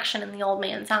satisfaction in the old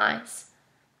man's eyes.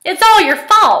 "It's all your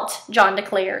fault," John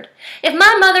declared. "If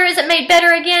my mother isn't made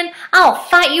better again, I'll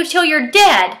fight you till you're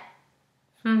dead."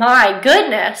 "My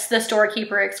goodness," the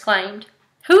storekeeper exclaimed.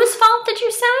 "Whose fault did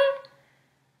you say?"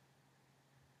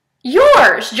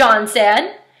 "Yours," John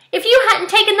said. "If you hadn't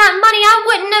taken that money, I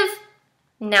wouldn't have—"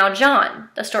 "Now, John,"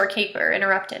 the storekeeper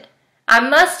interrupted, "I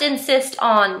must insist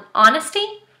on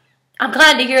honesty. I'm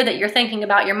glad to hear that you're thinking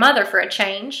about your mother for a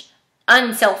change.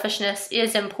 Unselfishness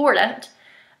is important,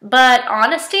 but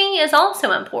honesty is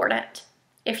also important.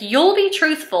 If you'll be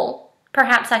truthful,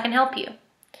 perhaps I can help you."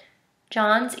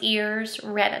 John's ears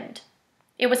reddened.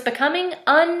 It was becoming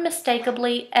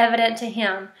unmistakably evident to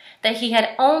him that he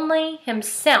had only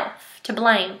himself to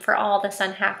blame for all this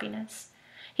unhappiness.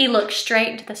 He looked straight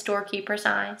into the storekeeper's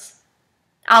eyes.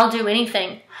 "I'll do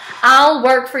anything. I'll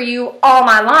work for you all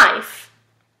my life."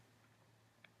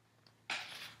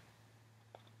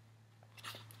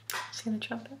 See the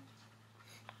trumpet?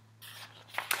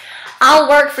 "I'll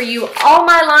work for you all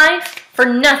my life for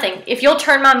nothing if you'll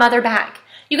turn my mother back.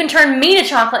 You can turn me to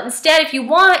chocolate instead if you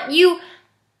want.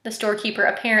 The storekeeper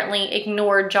apparently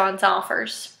ignored John's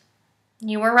offers.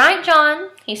 "You were right,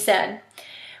 John," he said,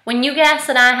 "when you guessed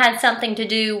that I had something to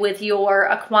do with your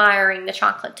acquiring the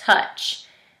chocolate touch.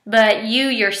 But you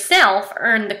yourself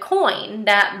earned the coin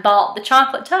that bought the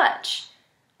chocolate touch.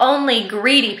 Only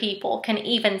greedy people can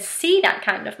even see that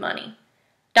kind of money.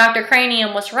 Dr.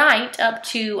 Cranium was right up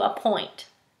to a point.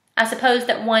 I suppose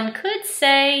that one could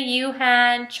say you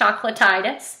had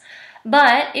chocolatitis,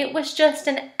 but it was just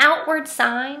an outward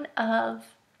sign of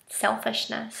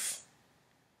selfishness."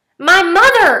 "My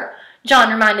mother!"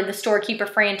 John reminded the storekeeper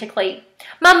frantically.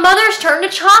 "My mother's turned to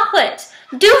chocolate.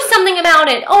 Do something about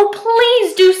it. Oh,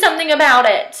 please do something about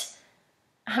it."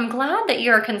 "I'm glad that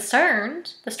you're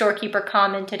concerned," the storekeeper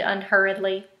commented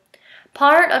unhurriedly.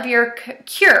 "Part of your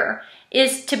cure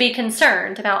is to be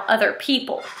concerned about other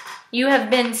people. You have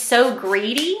been so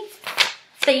greedy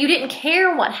that you didn't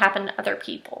care what happened to other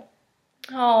people."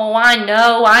 "Oh, I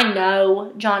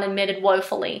know," John admitted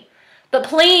woefully. "But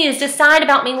please decide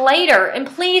about me later,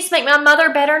 and please make my mother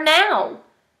better now."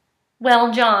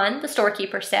 "Well, John," the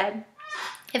storekeeper said,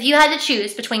 "if you had to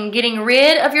choose between getting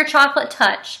rid of your chocolate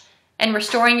touch and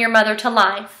restoring your mother to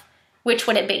life, which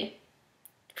would it be?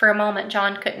 For a moment,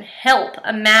 John couldn't help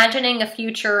imagining a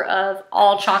future of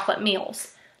all chocolate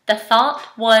meals. The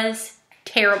thought was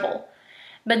terrible.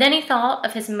 But then he thought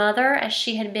of his mother as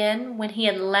she had been when he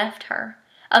had left her,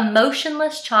 a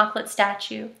motionless chocolate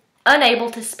statue,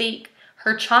 unable to speak,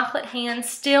 her chocolate hand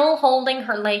still holding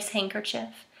her lace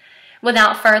handkerchief.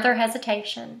 Without further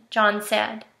hesitation, John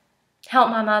said, "Help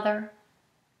my mother."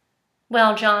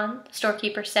 "Well, John," the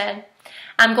storekeeper said,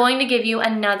 "I'm going to give you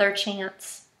another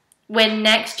chance. When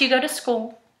next you go to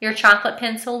school, your chocolate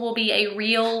pencil will be a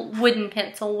real wooden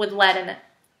pencil with lead in it."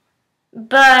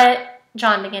 "But,"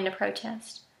 John began to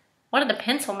protest, "what did the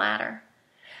pencil matter?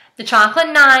 The chocolate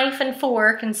knife and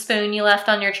fork and spoon you left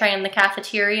on your tray in the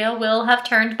cafeteria will have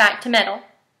turned back to metal.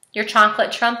 Your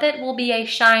chocolate trumpet will be a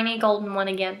shiny golden one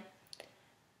again."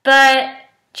 "But,"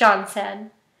 John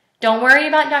said, "don't worry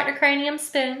about Dr. Cranium's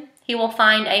spoon. He will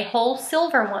find a whole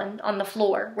silver one on the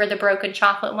floor where the broken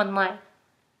chocolate one lay."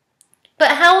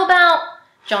 "But how about,"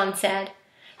 John said,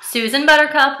 "Susan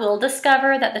Buttercup will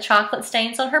discover that the chocolate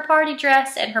stains on her party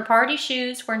dress and her party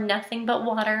shoes were nothing but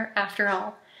water after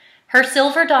all. Her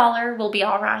silver dollar will be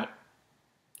all right."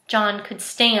 John could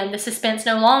stand the suspense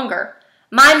no longer.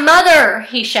 "My mother!"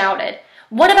 he shouted.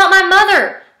 "What about my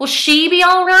mother? Will she be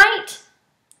all right?"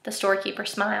 The storekeeper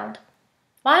smiled.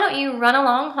 "Why don't you run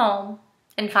along home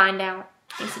and find out?"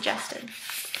 he suggested.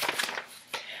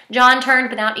 John turned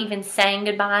without even saying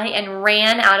goodbye and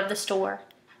ran out of the store.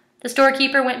 The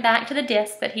storekeeper went back to the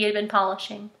disc that he had been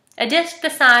polishing, a disc the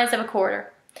size of a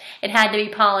quarter. It had to be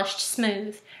polished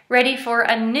smooth, ready for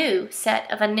a new set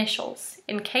of initials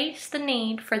in case the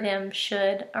need for them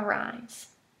should arise.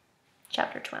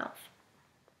 Chapter 12.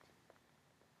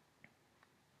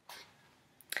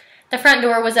 The front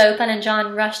door was open and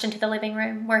John rushed into the living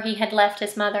room where he had left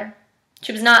his mother.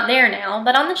 She was not there now,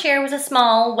 but on the chair was a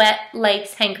small, wet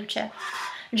lace handkerchief.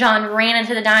 John ran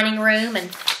into the dining room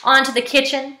and onto the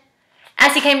kitchen.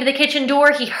 As he came to the kitchen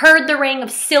door, he heard the ring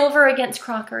of silver against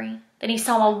crockery. Then he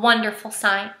saw a wonderful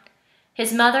sight: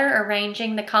 his mother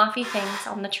arranging the coffee things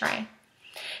on the tray.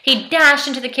 He dashed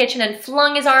into the kitchen and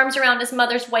flung his arms around his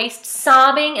mother's waist,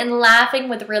 sobbing and laughing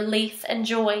with relief and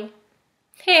joy.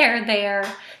 "There,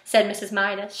 there," said Mrs.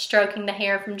 Midas, stroking the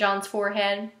hair from John's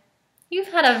forehead.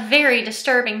 "You've had a very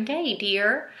disturbing day,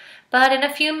 dear, but in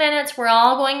a few minutes we're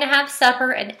all going to have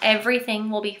supper and everything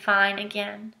will be fine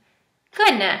again.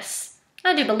 Goodness,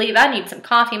 I do believe I need some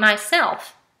coffee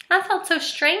myself. I felt so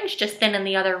strange just then in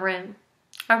the other room.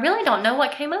 I really don't know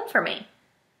what came over me."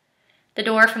 The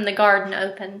door from the garden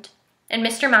opened, and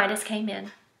Mr. Midas came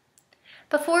in.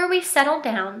 "Before we settle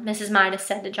down," Mrs. Midas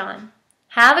said to John,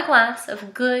 "have a glass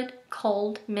of good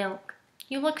cold milk.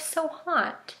 You look so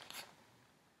hot."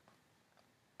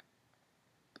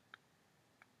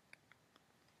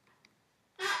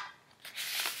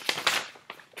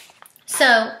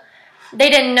 So, they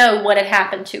didn't know what had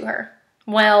happened to her.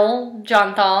 Well,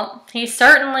 John thought, he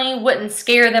certainly wouldn't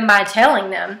scare them by telling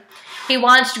them. He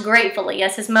watched gratefully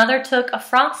as his mother took a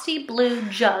frosty blue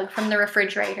jug from the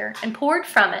refrigerator and poured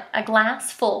from it a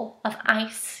glass full of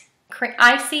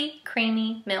icy,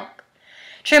 creamy milk.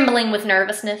 Trembling with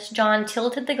nervousness, John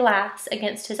tilted the glass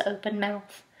against his open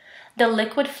mouth. The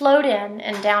liquid flowed in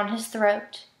and down his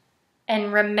throat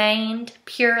and remained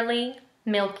purely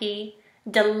milky,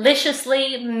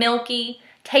 deliciously milky,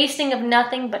 tasting of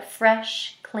nothing but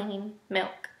fresh, clean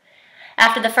milk.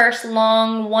 After the first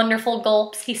long, wonderful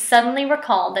gulps, he suddenly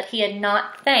recalled that he had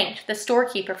not thanked the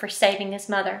storekeeper for saving his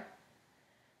mother.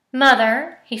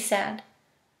 "Mother," he said,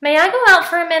 "may I go out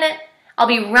for a minute? I'll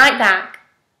be right back."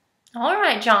 "All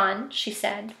right, John," she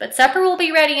said, "but supper will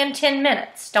be ready in 10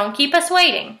 minutes. Don't keep us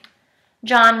waiting."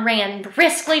 John ran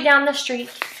briskly down the street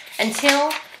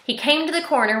until he came to the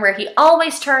corner where he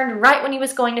always turned right when he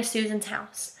was going to Susan's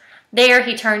house. There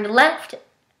he turned left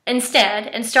instead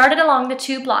and started along the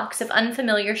 2 blocks of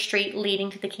unfamiliar street leading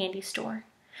to the candy store.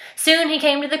 Soon he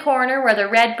came to the corner where the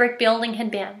red brick building had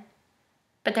been.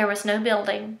 But there was no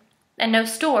building, and no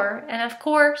store, and of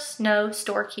course no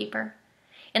storekeeper.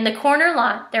 In the corner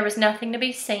lot there was nothing to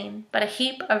be seen but a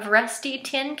heap of rusty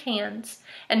tin cans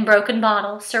and broken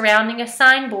bottles surrounding a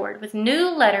signboard with new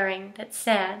lettering that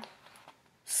said,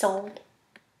 "Sold."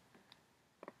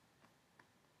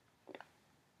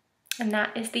 And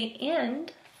that is the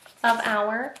end of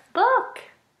our book.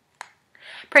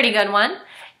 Pretty good one.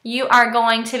 You are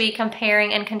going to be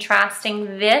comparing and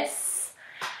contrasting this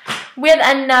with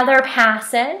another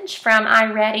passage from I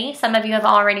Ready. Some of you have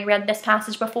already read this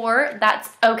passage before. That's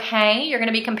okay. You're going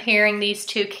to be comparing these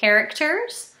 2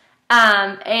 characters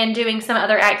and doing some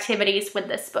other activities with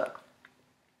this book.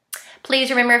 Please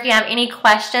remember, if you have any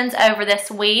questions over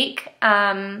this week,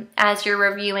 as you're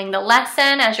reviewing the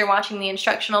lesson, as you're watching the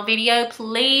instructional video,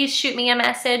 please shoot me a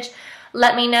message.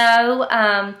 Let me know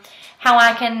how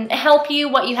I can help you,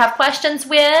 what you have questions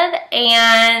with,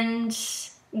 and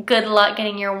good luck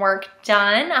getting your work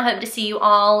done. I hope to see you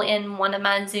all in one of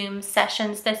my Zoom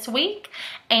sessions this week,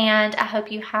 and I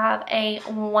hope you have a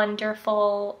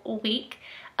wonderful week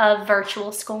of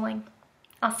virtual schooling.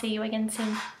 I'll see you again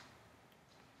soon.